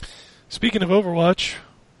 Speaking of Overwatch,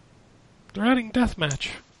 they're adding deathmatch.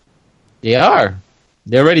 They are.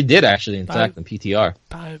 They already did, actually, in fact, in PTR.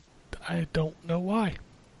 I don't know why.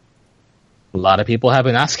 A lot of people have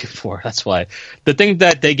been asking for. That's why. The thing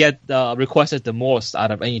that they get requested the most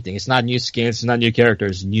out of anything, it's not new skins, it's not new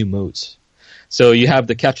characters, new modes. So you have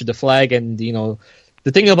the capture the flag, and the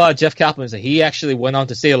thing about Jeff Kaplan is that he actually went on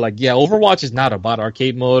to say, like, yeah, Overwatch is not about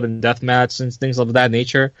arcade mode and deathmatch and things of that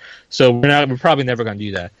nature. So we're probably never going to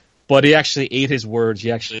do that. But he actually ate his words.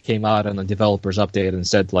 He actually came out on the developers update and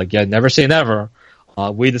said, like, yeah, never say never.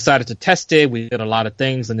 We decided to test it. We did a lot of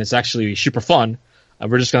things, and it's actually super fun.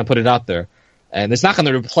 And we're just going to put it out there. And it's not going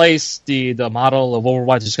to replace the model of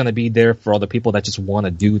Overwatch. It's going to be there for other people that just want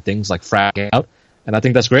to do things like frag out. And I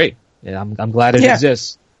think that's great. Yeah, I'm glad it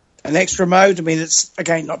exists. An extra mode. I mean, it's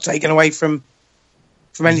again not taken away from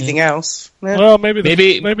anything else. Yeah. Well, maybe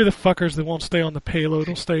the fuckers that won't stay on the payload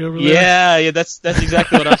will stay over there. Yeah, that's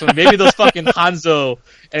exactly what I was saying. Maybe those fucking Hanzo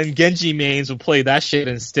and Genji mains will play that shit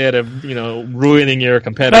instead of ruining your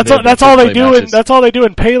competitive. That's all they do. That's all they do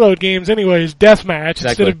in payload games, anyways. Deathmatch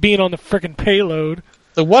instead of being on the frickin' payload.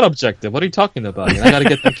 So what objective? What are you talking about? I gotta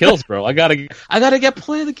get the kills, bro. I gotta get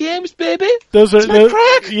play the games, baby.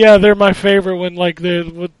 They're my favorite when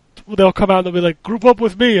they'll come out and they'll be like, "Group up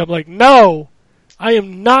with me." I'm like, "No, I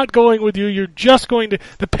am not going with you. You're just going to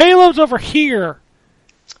the payload's over here.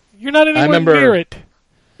 You're not anywhere near it."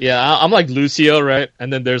 Yeah, I'm like Lucio, right?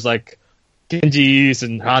 And then there's like Genjis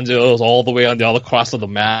and Hanzos all the way on the other cross of the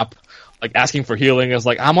map, like asking for healing. It's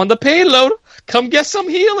like, I'm on the payload. Come get some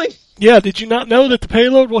healing. Yeah, did you not know that the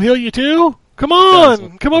payload will heal you too? Come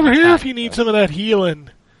on, come over here if you need some of that healing.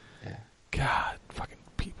 Yeah. God, fucking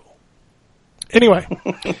people. Anyway,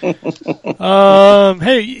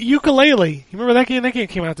 hey, Ukulele. You remember that game? That game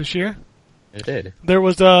came out this year. It did. There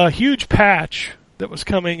was a huge patch that was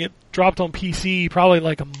coming. It dropped on PC probably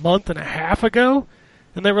like a month and a half ago,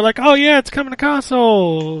 and they were like, "Oh yeah, it's coming to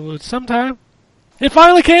console sometime." It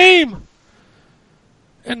finally came,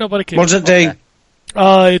 and nobody came. What does it do?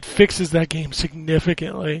 It fixes that game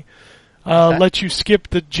significantly. Lets you skip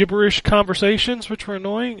the gibberish conversations, which were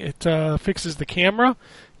annoying. It fixes the camera,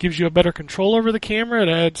 gives you a better control over the camera. It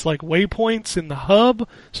adds like waypoints in the hub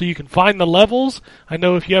so you can find the levels. I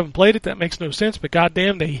know if you haven't played it, that makes no sense, but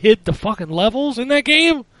goddamn, they hid the fucking levels in that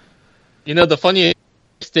game. The funny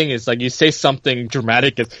thing is, like, you say something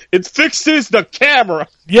dramatic, it fixes the camera.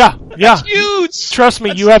 Yeah. That's huge. Trust me,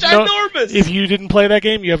 That's you have ginormous. if you didn't play that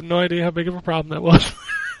game, you have no idea how big of a problem that was.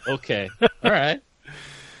 Okay. All right.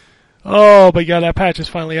 Oh, but yeah, that patch is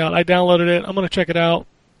finally out. I downloaded it. I'm going to check it out.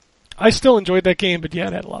 I still enjoyed that game, but yeah,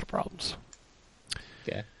 it had a lot of problems.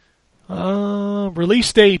 Okay.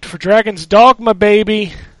 Release date for Dragon's Dogma,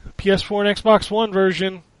 baby. PS4 and Xbox One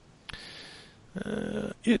version.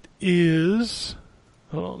 It is...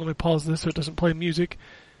 Hold on, let me pause this so it doesn't play music.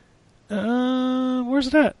 Where's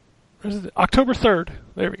it at? October 3rd.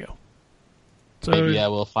 There we go. So, maybe I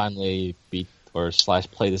will finally beat or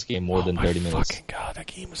play this game more than 30 minutes. Fucking God, that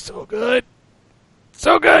game is so good.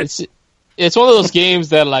 So good! It's one of those games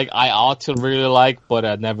that like I ought to really like, but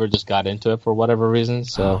I never just got into it for whatever reason,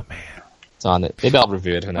 so man. It's on it. Maybe I'll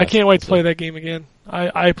review it. Who knows? I can't wait to play that game again.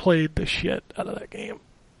 I played the shit out of that game.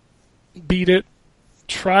 Beat it.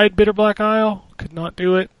 Tried Bitter Black Isle, could not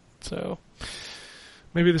do it, so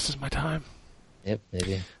maybe this is my time. Yep,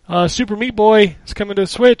 maybe. Super Meat Boy is coming to the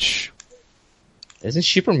Switch. Isn't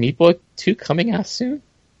Super Meat Boy 2 coming out soon?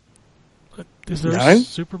 Is there a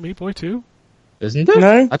Super Meat Boy 2? Isn't there?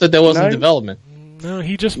 No. I thought that was in development. No,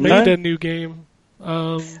 he just made a new game.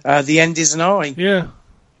 The End is an Eye. Yeah.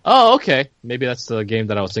 Oh, okay. Maybe that's the game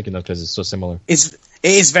that I was thinking of because it's so similar. It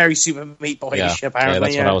is very Super Meat Boy-ish, apparently. Yeah,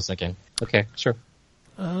 that's what I was thinking. Okay, sure.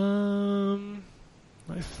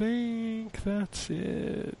 I think that's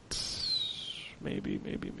it.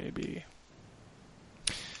 Maybe.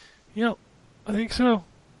 Yep, I think so.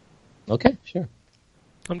 Okay, sure.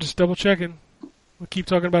 I'm just double checking. We keep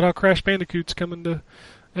talking about how Crash Bandicoot's coming to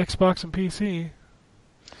Xbox and PC.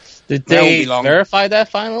 Did they verify that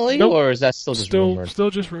finally, Nope. or is that still just rumor?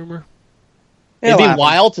 Still just rumor. It'd be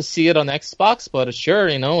wild to see it on Xbox, but sure,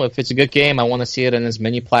 if it's a good game, I want to see it on as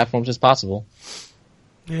many platforms as possible.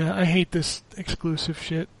 Yeah, I hate this exclusive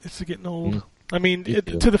shit. It's getting old. I mean, Me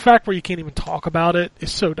too. to the fact where you can't even talk about it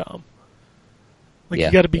is so dumb. Like,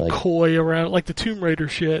 you got to be coy around it, like the Tomb Raider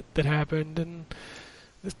shit that happened, and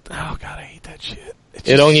oh god, I hate that shit.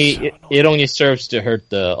 It only serves to hurt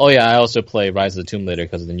the. Oh yeah, I also play Rise of the Tomb Raider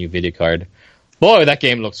because of the new video card. Boy, that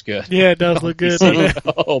game looks good. Yeah, it does look good. Doesn't it?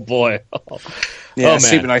 Oh boy. Yeah,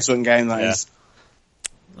 super nice looking game that is.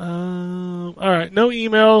 All right, no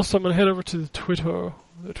emails, so I'm gonna head over to the Twitter.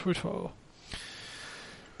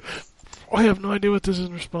 I have no idea what this is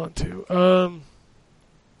in response to.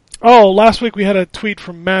 Last week we had a tweet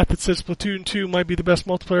from Matt that says Splatoon 2 might be the best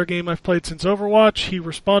multiplayer game I've played since Overwatch. He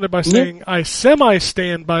responded by saying, I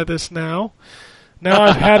semi-stand by this now. Now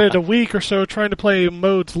I've had it a week or so. Trying to play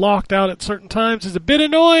modes locked out at certain times is a bit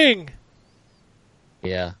annoying.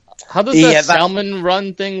 Yeah. How does that salmon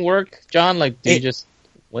run thing work, John? Like, do you just...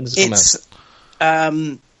 When does it come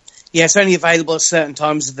out? It's only available at certain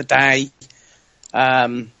times of the day.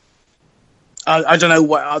 I don't know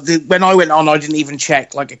what. When I went on, I didn't even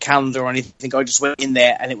check like a calendar or anything. I just went in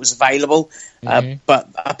there and it was available. But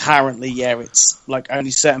apparently, yeah, it's like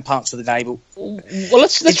only certain parts of the day. But well,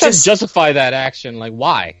 let's try to justify that action. Like,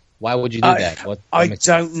 why? Why would you do that? I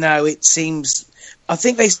don't know. It seems. I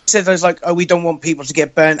think they said there's like, oh, we don't want people to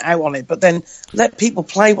get burnt out on it, but then let people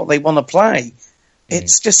play what they want to play. It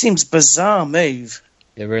just seems bizarre move.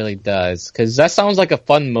 It really does, because that sounds like a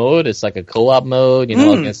fun mode. It's like a co-op mode, you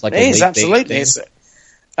know. It's like it is absolutely.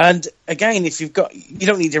 And again, if you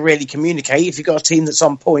don't need to really communicate. If you've got a team that's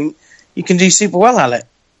on point, you can do super well at it.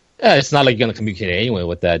 Yeah, it's not like you're going to communicate anyway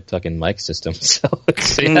with that fucking mic system. So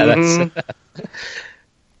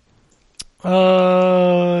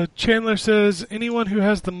yeah, Chandler says, anyone who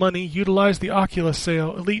has the money, utilize the Oculus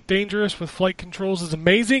sale. Elite Dangerous with flight controls is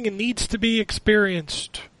amazing and needs to be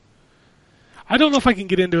experienced. I don't know if I can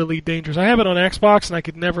get into Elite Dangerous. I have it on Xbox and I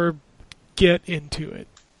could never get into it.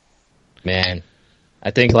 Man,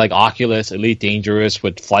 I think like Oculus, Elite Dangerous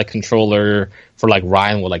with flight controller for like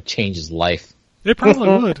Ryan would like change his life. It probably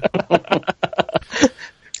would.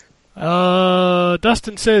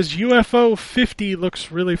 Dustin says UFO 50 looks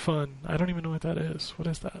really fun. I don't even know what that is. What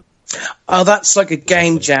is that? Oh, that's like a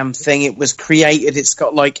game jam thing. It was created. It's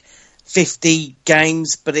got like 50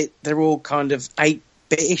 games, but they're all kind of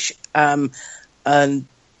 8-bit-ish. And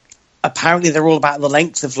apparently they're all about the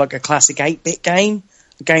length of like a classic 8-bit game.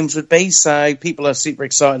 The games would be, so people are super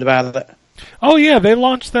excited about it. Oh yeah, they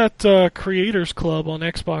launched that Creators Club on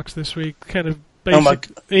Xbox this week. Kind of basic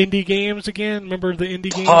indie games again. Remember the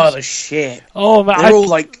indie games? Oh, the shit. Oh, man, they're all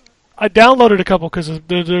like... I downloaded a couple because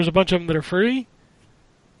there's a bunch of them that are free.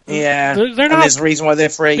 Yeah, they're not, and there's a reason why they're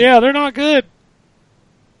free. Yeah, they're not good.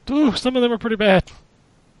 Ooh, some of them are pretty bad.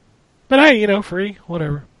 But hey, free,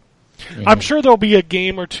 whatever. Mm-hmm. I'm sure there'll be a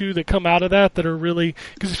game or two that come out of that are really...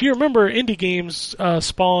 Because if you remember, indie games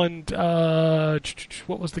spawned...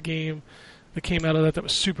 what was the game that came out of that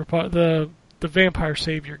was super... The Vampire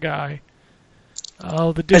Savior guy.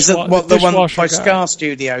 Oh, the dishwasher the one by guy. Scar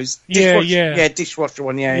Studios? Yeah, dishwasher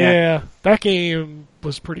one, Yeah, that game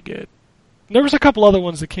was pretty good. There was a couple other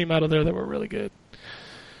ones that came out of there that were really good.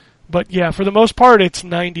 But yeah, for the most part, it's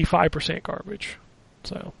 95% garbage.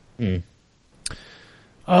 So...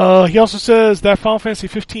 he also says that Final Fantasy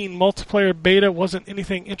 15 multiplayer beta wasn't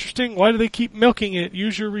anything interesting. Why do they keep milking it?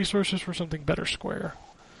 Use your resources for something better, Square.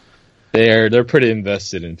 They're pretty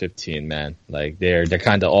invested in 15, man. Like they're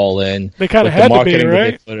kind of all in. They kind of had to be,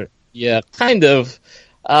 right? Yeah, kind of.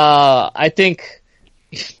 I think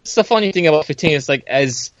it's the funny thing about 15 is like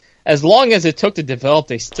as long as it took to develop,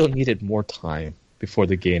 they still needed more time before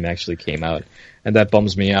the game actually came out. And that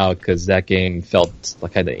bums me out because that game felt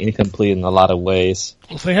like kind of incomplete in a lot of ways.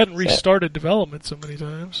 Well, if they hadn't restarted development so many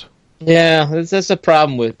times. Yeah, that's a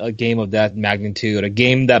problem with a game of that magnitude. A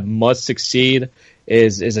game that must succeed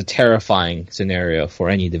is a terrifying scenario for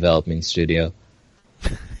any development studio.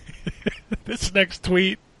 This next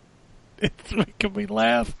tweet, it's making me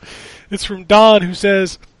laugh. It's from Don, who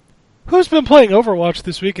says, "Who's been playing Overwatch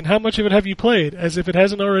this week and how much of it have you played? As if it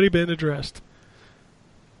hasn't already been addressed."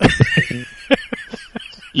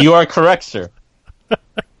 You are correct, sir.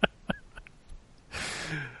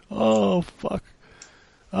 Oh, fuck.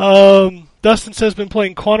 Dustin says, been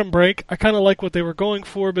playing Quantum Break. I kind of like what they were going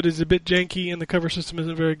for, but it's a bit janky and the cover system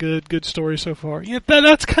isn't very good. Good story so far. Yeah,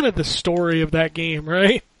 that's kind of the story of that game,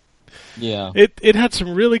 right? Yeah. It had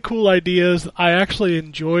some really cool ideas. I actually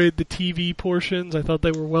enjoyed the TV portions. I thought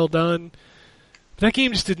they were well done. That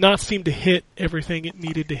game just did not seem to hit everything it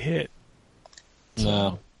needed to hit. So.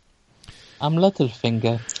 No. I'm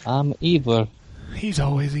Littlefinger. I'm evil. He's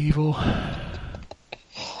always evil.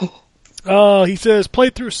 He says,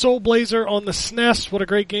 played through Soul Blazer on the SNES. What a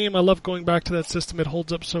great game. I love going back to that system. It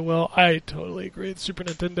holds up so well. I totally agree. The Super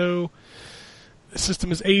Nintendo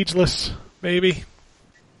system is ageless, baby.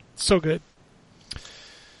 So good.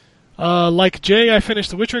 Like Jay, I finished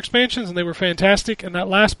the Witcher expansions, and they were fantastic. And that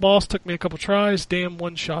last boss took me a couple tries. Damn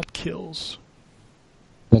one-shot kills.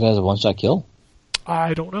 It has a one-shot kill?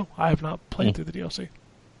 I don't know. I have not played through the DLC.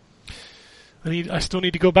 I still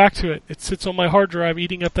need to go back to it. It sits on my hard drive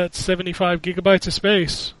eating up that 75 gigabytes of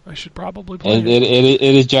space. I should probably play it. It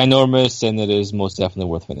is ginormous, and it is most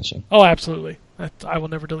definitely worth finishing. Oh, absolutely. I will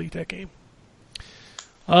never delete that game.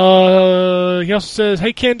 He also says,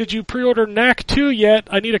 hey Ken, did you pre-order NAC 2 yet?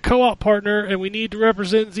 I need a co-op partner, and we need to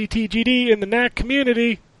represent ZTGD in the NAC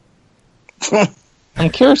community. I'm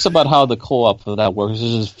curious about how the co-op for that works.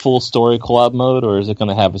 Is this full story co-op mode, or is it going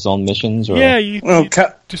to have its own missions? Or? Yeah, you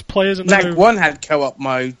just play as another... NAC 1 had co-op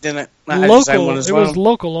mode, didn't it? That local. Had the same one as it well. was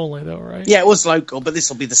local only, though, right? Yeah, it was local, but this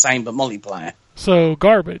will be the same, but multiplayer. So,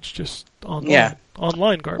 garbage, just online. Yeah.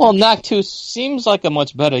 online garbage. Well, Knack 2 seems like a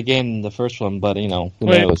much better game than the first one, but, who knows?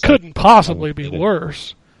 It couldn't possibly be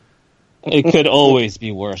worse. It could always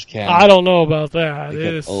be worse, Ken. I don't know about that.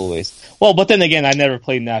 It could always. Well, but then again, I never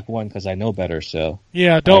played Knack 1 because I know better, so...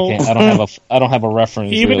 Yeah, don't... I don't have a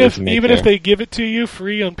reference even really if to make Even there. if they give it to you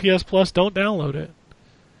free on PS Plus, don't download it.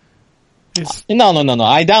 No.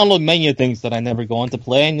 I download many things that I never go on to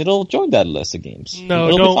play, and it'll join that list of games. No,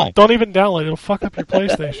 it'll be fine. don't even download it. It'll fuck up your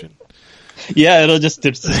PlayStation. Yeah, it'll just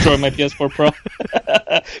destroy my PS4 Pro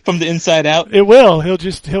from the inside out. It will. He'll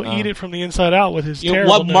eat it from the inside out with his terribleness.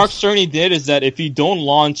 What Mark Cerny did is that if you don't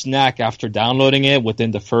launch Knack after downloading it within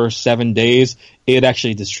the first 7 days, it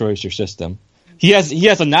actually destroys your system. He has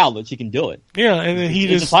a knowledge. He can do it. Yeah, and then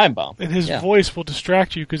it's a time bomb. And his voice will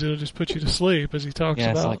distract you because it'll just put you to sleep as he talks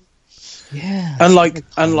about. Unlike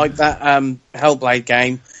that Hellblade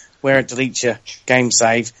game where it deletes your game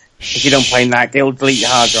save. If you don't play Knack, it'll delete your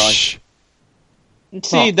hard drive.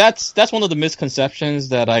 See, that's one of the misconceptions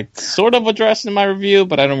that I sort of addressed in my review,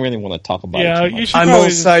 but I don't really want to talk about it too much.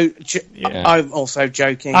 I'm also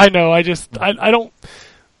joking. I know.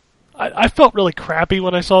 I felt really crappy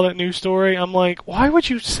when I saw that news story. I'm like, why would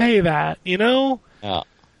you say that? Yeah.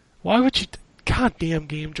 Why would you? Goddamn,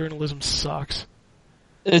 game journalism sucks.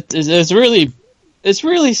 It's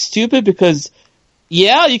really stupid because,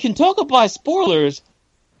 you can talk about spoilers.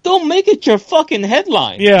 Don't make it your fucking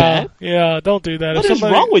headline. Yeah, don't do that. What is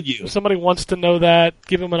wrong with you? If somebody wants to know that,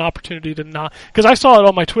 give them an opportunity to not... Because I saw it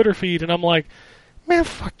on my Twitter feed, and I'm like, man,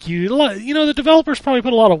 fuck you. The developers probably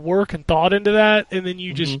put a lot of work and thought into that, and then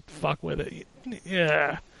you just fuck with it.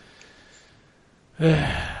 Yeah.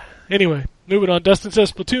 Anyway, moving on. Dustin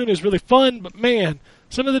says Splatoon is really fun, but man,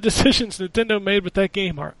 some of the decisions Nintendo made with that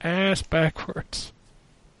game are ass backwards.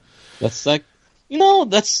 That's like...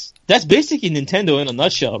 That's basically Nintendo in a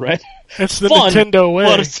nutshell, right? It's the Nintendo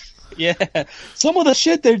way. Some of the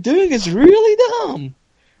shit they're doing is really dumb.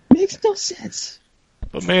 Makes no sense.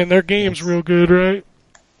 But man, their game's real good, right?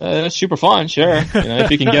 It's super fun, sure.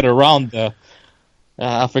 If you can get around how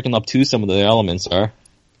freaking obtuse some of the elements are.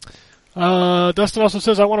 Dustin also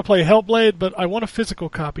says, I want to play Hellblade, but I want a physical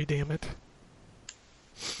copy, damn it.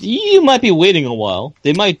 You might be waiting a while.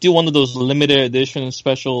 They might do one of those limited edition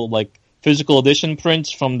special, physical edition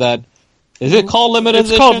prints from that. Is it called limited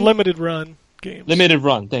edition? It's called limited run games. Limited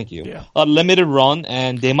run, thank you. Yeah. Limited run,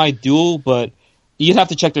 and they might do, but you'd have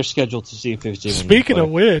to check their schedule to see if it's even... Speaking of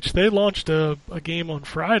which, they launched a game on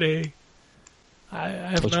Friday. I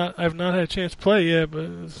have not had a chance to play yet, but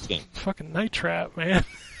it's fucking Night Trap, man.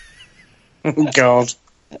 Oh, God.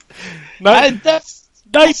 That's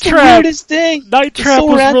Night the Trap. weirdest thing. Night Trap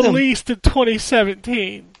was released in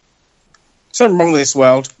 2017. Something wrong with this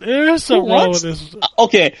world. There's something wrong with this.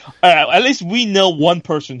 Okay, at least we know one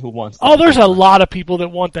person who wants that. Oh, there's a lot of people that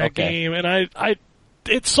want that game, and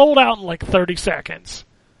it sold out in 30 seconds.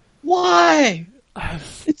 Why?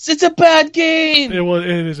 It's a bad game.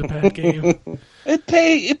 It is a bad game.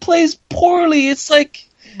 It plays poorly. It's like...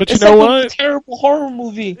 But you know what? A terrible horror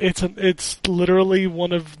movie. It's literally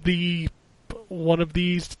one of these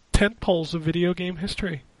tentpoles of video game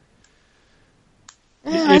history.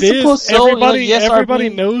 Yeah, it is. So. Everybody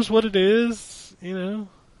knows what it is.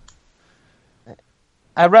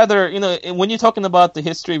 I'd rather, when you're talking about the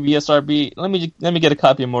history of ESRB, let me get a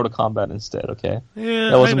copy of Mortal Kombat instead. Okay. Yeah,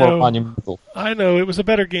 that was more monumental. I know it was a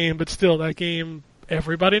better game, but still, that game,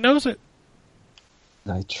 everybody knows it.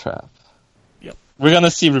 Night Trap. Yep. We're gonna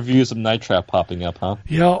see reviews of Night Trap popping up, huh?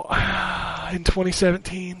 Yo, in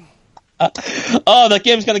 2017. That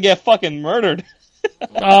game's gonna get fucking murdered.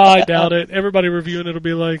 I doubt it. Everybody reviewing it will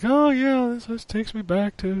be like, "Oh yeah, this takes me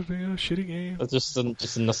back to a shitty game." It's just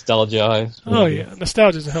a nostalgia. Oh yeah,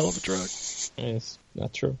 nostalgia's a hell of a drug. It's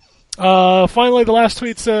not true. Finally, the last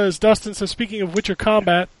tweet says, Dustin says, speaking of Witcher,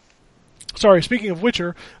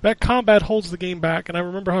 that combat holds the game back, and I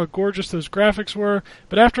remember how gorgeous those graphics were,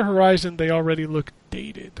 but after Horizon, they already look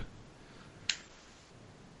dated.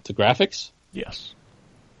 The graphics? Yes.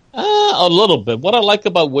 A little bit. What I like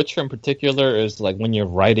about Witcher in particular is when you're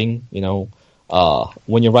riding, when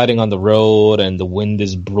you're riding on the road and the wind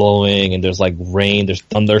is blowing and there's rain, there's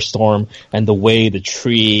thunderstorm, and the way the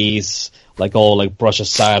trees all brush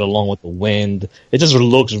aside along with the wind, it just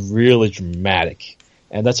looks really dramatic.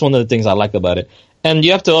 And that's one of the things I like about it. And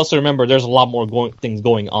you have to also remember there's a lot more things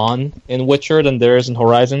going on in Witcher than there is in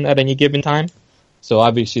Horizon at any given time. So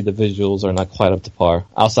obviously the visuals are not quite up to par,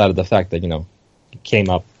 outside of the fact that, it came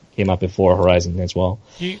up before Horizon as well.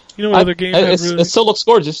 You know what other game had really... It still looks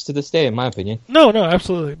gorgeous to this day, in my opinion. No,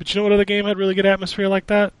 absolutely. But you know what other game had really good atmosphere like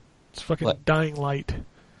that? It's fucking Dying Light.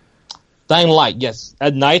 Dying Light, yes.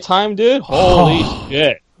 At nighttime, dude? Holy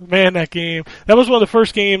shit. Man, that game. That was one of the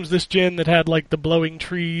first games this gen that had like the blowing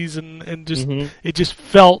trees and just it just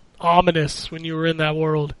felt ominous when you were in that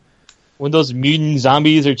world. When those mutant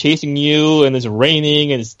zombies are chasing you and it's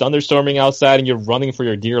raining and it's thunderstorming outside and you're running for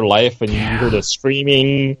your dear life and you hear the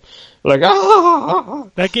screaming, like ah.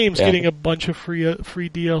 That game's getting a bunch of free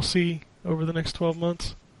DLC over the next 12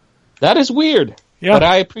 months. That is weird, but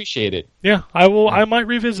I appreciate it. Yeah, I will. I might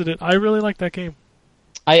revisit it. I really like that game.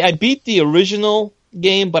 I beat the original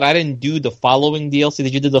game, but I didn't do the following DLC.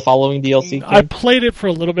 Did you do the following DLC? I played it for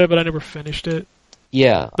a little bit, but I never finished it.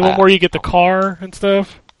 Yeah. The one where you get the car and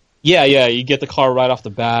stuff? Yeah, you get the car right off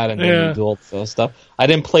the bat and then you do all the stuff. I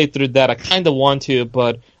didn't play through that. I kind of want to,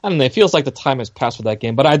 but I don't know. It feels like the time has passed for that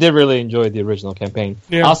game, but I did really enjoy the original campaign.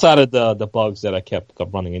 Yeah. Outside of the bugs that I kept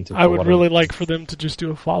running into. I would really like for them to just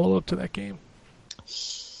do a follow-up to that game.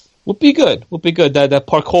 Would be good. That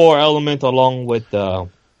parkour element along with the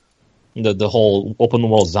whole open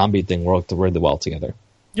world zombie thing worked really well together.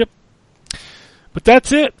 Yep. But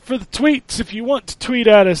that's it for the tweets. If you want to tweet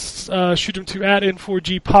at us, shoot them to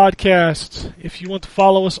 @N4G Podcast. If you want to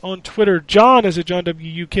follow us on Twitter, John is at John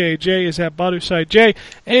WUK, Jay is at BaduSideJ,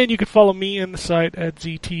 and you can follow me and the site at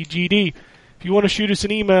ZTGD. If you want to shoot us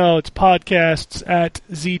an email, it's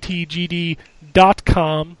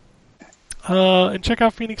podcasts@ztgd.com. And check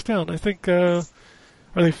out Phoenix Down. I think, are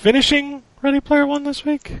they finishing Ready Player One this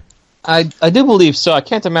week? I do believe so. I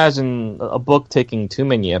can't imagine a book taking too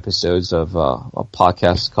many episodes of a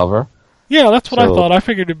podcast cover. Yeah, that's what I thought. I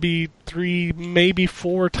figured it'd be 3, maybe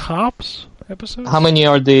 4 tops episodes. How many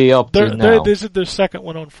are they up to now? This is the second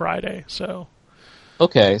one on Friday, so.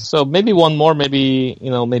 Okay, so maybe one more, maybe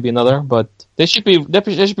another, but they should be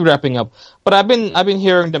wrapping up. But I've been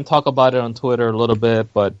hearing them talk about it on Twitter a little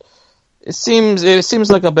bit, but it seems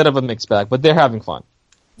like a bit of a mixed bag. But they're having fun.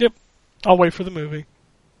 Yep, I'll wait for the movie.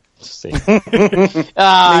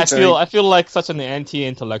 I feel like such an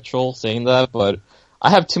anti-intellectual saying that, but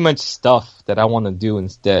I have too much stuff that I want to do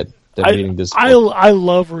instead than reading this book. I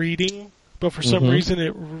love reading, but for some reason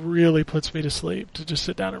it really puts me to sleep to just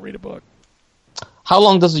sit down and read a book. How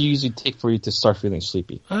long does it usually take for you to start feeling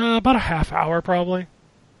sleepy? About a half hour, probably.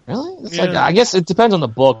 Really? It's like, I guess it depends on the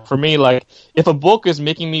book. For me, like, if a book is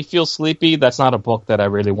making me feel sleepy, that's not a book that I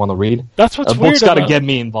really want to read. That's what's weird. A book's got to get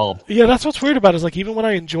me involved. Yeah, that's what's weird about it. Is like, even when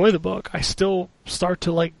I enjoy the book, I still start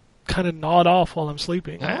to, like, kind of nod off while I'm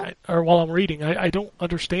sleeping or while I'm reading. I don't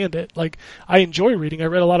understand it. Like, I enjoy reading. I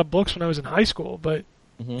read a lot of books when I was in high school, but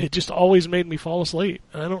it just always made me fall asleep.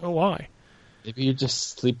 And I don't know why. Maybe you're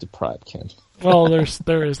just sleep deprived, Ken. Well,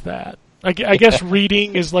 there is that. I guess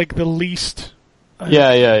reading is, like, the least...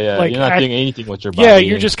 Yeah. Like, you're not doing anything with your body. Yeah,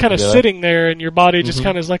 you're just kind of sitting there, and your body just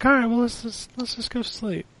kind of is like, all right, well, let's just go to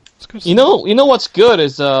sleep. Let's go to sleep. You know what's good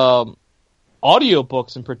is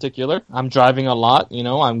audiobooks in particular. I'm driving a lot.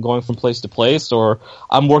 I'm going from place to place, or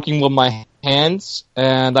I'm working with my hands,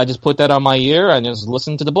 and I just put that on my ear and just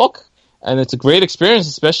listen to the book, and it's a great experience,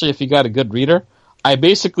 especially if you got a good reader. I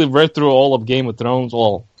basically read through all of Game of Thrones,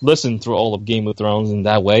 listened through all of Game of Thrones in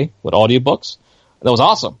that way with audiobooks. That was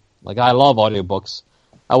awesome. Like, I love audiobooks.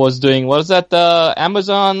 I was doing, what is that, the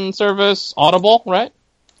Amazon service? Audible, right?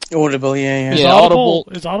 Audible, yeah. Is Audible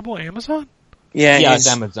Amazon? Yeah, it's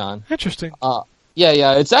Amazon. Interesting.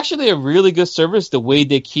 Yeah. It's actually a really good service. The way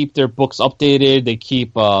they keep their books updated, they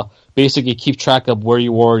keep basically keep track of where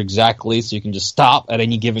you were exactly, so you can just stop at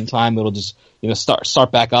any given time. It'll just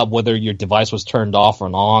start back up whether your device was turned off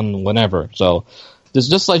or on, whenever. So there's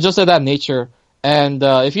just like that nature. And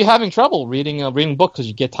if you're having trouble reading a book because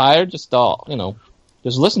you get tired, just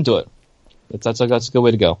listen to it. That's a good way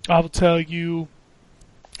to go. I will tell you,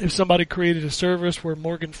 if somebody created a service where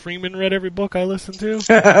Morgan Freeman read every book I listened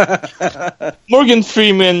to. Morgan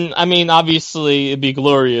Freeman, I mean, obviously it'd be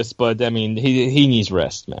glorious, but I mean, he needs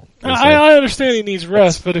rest, man. I understand he needs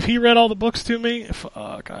rest, but if he read all the books to me,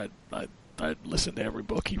 I'd listen to every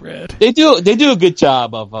book he read. They do a good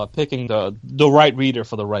job of picking the right reader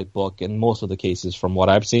for the right book in most of the cases, from what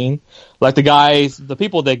I've seen. Like the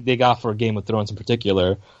people they got for Game of Thrones in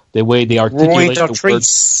particular, the way they articulate the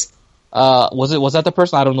words. Was that the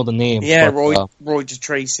person? I don't know the name. Yeah, but, Roy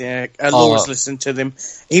Dotrice. Yeah, Laura's listened to them.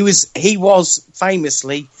 He was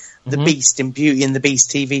famously the Beast in Beauty and the Beast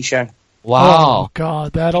TV show. Wow! Oh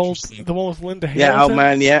God, the one with Linda Hamilton. Yeah, old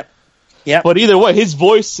man. Yeah. Yeah. But either way, his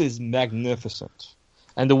voice is magnificent.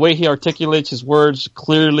 And the way he articulates his words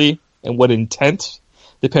clearly and with intent,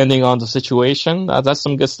 depending on the situation, that's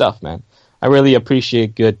some good stuff, man. I really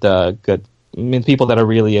appreciate good people that are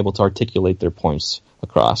really able to articulate their points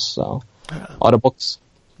across. So, audiobooks.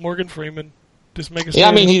 Morgan Freeman. Just make a Yeah,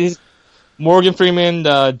 I mean, he's Morgan Freeman,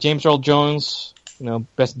 James Earl Jones,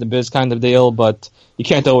 best of the biz kind of deal, but you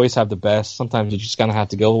can't always have the best. Sometimes you just kind of have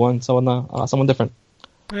to go with someone different.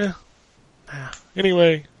 Yeah.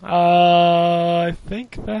 Anyway, I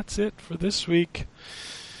think that's it for this week.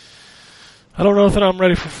 I don't know that I'm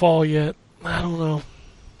ready for fall yet. I don't know.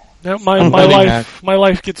 Now, my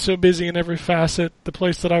life gets so busy in every facet. The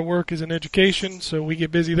place that I work is in education, so we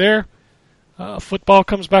get busy there. Football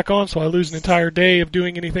comes back on, so I lose an entire day of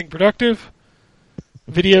doing anything productive.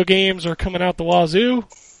 Video games are coming out the wazoo,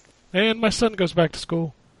 and my son goes back to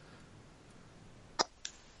school.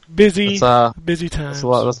 Busy times. That's a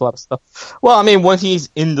lot of stuff. Well, I mean, when he's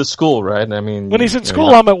in the school, right? I mean, when he's in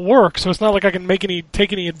school, I'm at work, so it's not like I can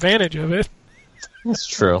take any advantage of it. That's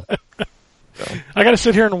true. I got to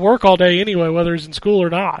sit here and work all day anyway, whether he's in school or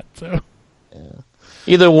not. So,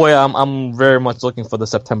 either way, I'm very much looking for the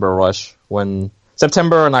September rush. When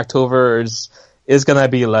September and October is gonna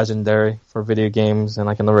be legendary for video games, and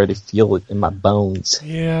I can already feel it in my bones.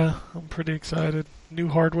 Yeah, I'm pretty excited. New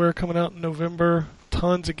hardware coming out in November.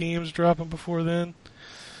 Tons of games dropping before then.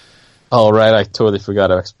 Oh, right. I totally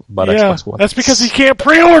forgot about Xbox One. That's because you can't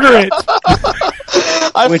pre-order it.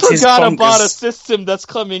 I forgot about a system that's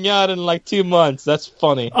coming out in like 2 months. That's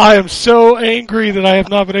funny. I am so angry that I have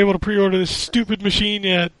not been able to pre-order this stupid machine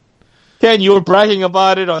yet. Ken, you were bragging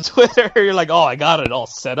about it on Twitter. You're like, oh, I got it all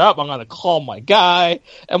set up. I'm going to call my guy.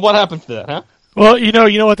 And what happened to that, huh? Well, you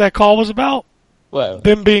know what that call was about? What?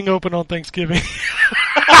 Them being open on Thanksgiving.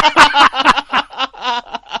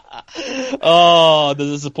 Oh, the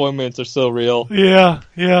disappointments are so real. Yeah.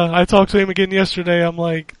 I talked to him again yesterday. I'm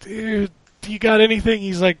like, dude, do you got anything?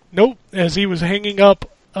 He's like, nope. As he was hanging up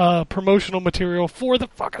promotional material for the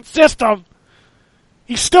fucking system.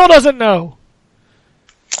 He still doesn't know.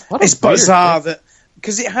 It's bizarre that,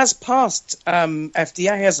 because it has passed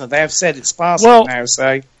FDA, hasn't it? They have said it's passed now,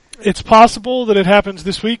 so. It's possible that it happens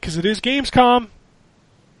this week because it is Gamescom.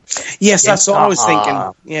 Yes, that's what I was thinking.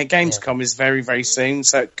 Yeah, Gamescom is very, very soon,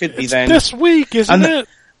 so it could be then. This week, isn't it?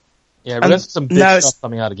 Yeah, but there's some big stuff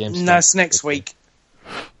coming out of Gamescom. No, it's next week.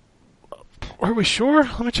 Are we sure?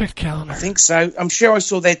 Let me check the calendar. I think so. I'm sure I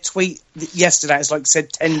saw their tweet yesterday. It's like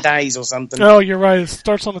said 10 days or something. Oh, you're right. It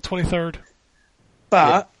starts on the 23rd.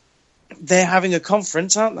 But they're having a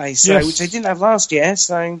conference, aren't they? So, which they didn't have last year.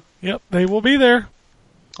 So, yep, they will be there.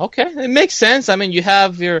 Okay, it makes sense. I mean, you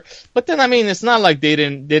have but then I mean, it's not like they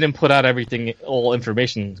didn't put out all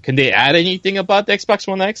information. Can they add anything about the Xbox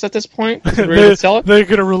One X at this point? Sell it? They're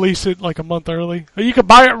gonna release it like a month early. You can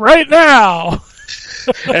buy it right now.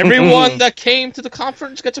 Everyone that came to the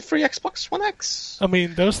conference gets a free Xbox One X. I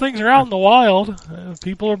mean, those things are out in the wild.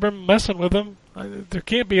 People have been messing with them. There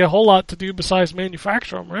can't be a whole lot to do besides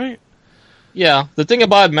manufacture them, right? Yeah, the thing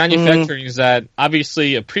about manufacturing is that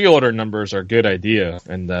obviously pre-order numbers are a good idea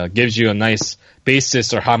and gives you a nice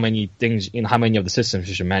basis or how many of the systems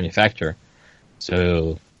you should manufacture.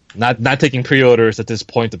 So not taking pre-orders at this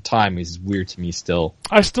point of time is weird to me still.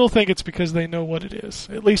 I still think it's because they know what it is.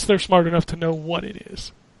 At least they're smart enough to know what it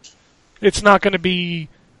is. It's not going to be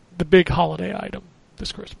the big holiday item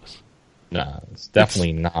this Christmas. No, it's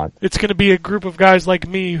definitely not. It's going to be a group of guys like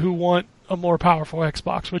me who want a more powerful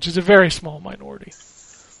Xbox, which is a very small minority.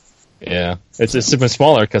 Yeah, it's even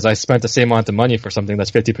smaller because I spent the same amount of money for something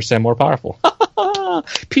that's 50% more powerful.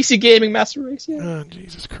 PC gaming master race, yeah. Oh,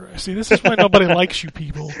 Jesus Christ. See, this is why nobody likes you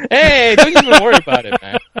people. Hey, don't even worry about it,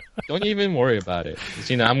 man. Don't even worry about it.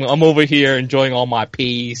 I'm over here enjoying all my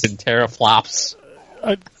peace and teraflops.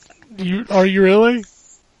 Are you really?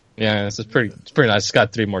 Yeah, it's pretty nice. It's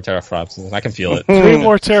got 3 more teraflops, and I can feel it. 3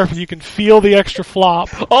 more teraflops. You can feel the extra flop.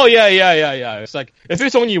 Oh, yeah. It's like, if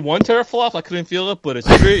it's only 1 teraflop, I couldn't feel it, but it's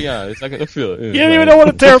 3, it's like, I feel it. You didn't even know what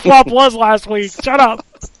a teraflop was last week. Shut up.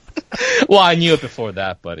 Well, I knew it before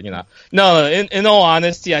that, but, No, in all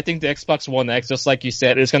honesty, I think the Xbox One X, just like you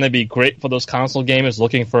said, is going to be great for those console gamers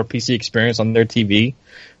looking for a PC experience on their TV.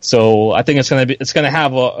 So, I think it's going to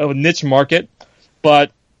have a niche market,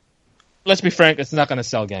 but let's be frank, it's not going to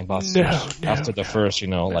sell gangbusters after the first,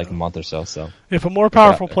 like month or so. So if a more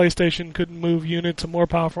powerful PlayStation couldn't move units, a more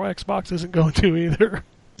powerful Xbox isn't going to either.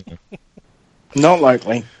 Not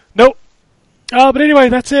likely. Nope. But anyway,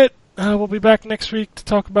 that's it. We'll be back next week to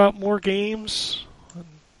talk about more games.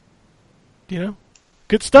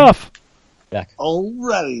 Good stuff. Back.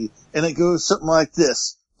 Alrighty. And it goes something like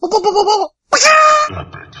this.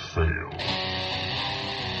 Epic fail.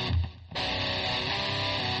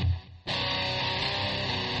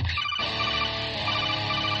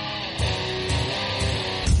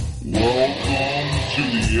 Welcome to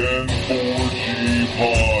the N4G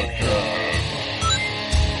podcast.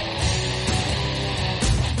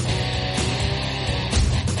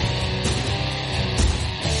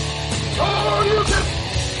 Oh, you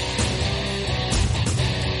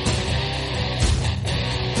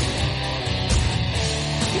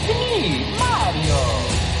 $0.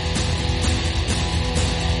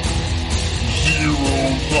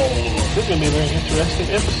 This is going to be a very interesting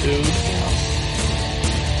episode.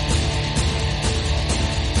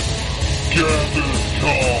 Gather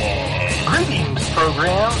time. Greetings,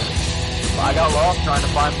 programs. I got lost trying to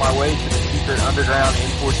find my way to the secret underground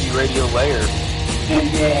N4G Radio lair. The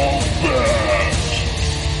Wombat.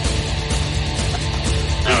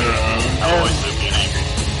 And Always being angry.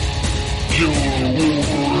 Killer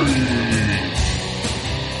Wolverine.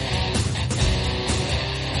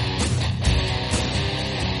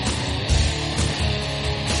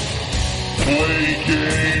 Play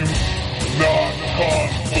games, not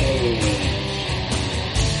consoles.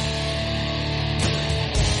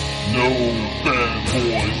 No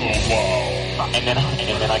fanboys allowed. And then I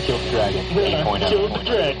killed the dragon. 8.0. Killed the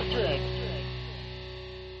dragon.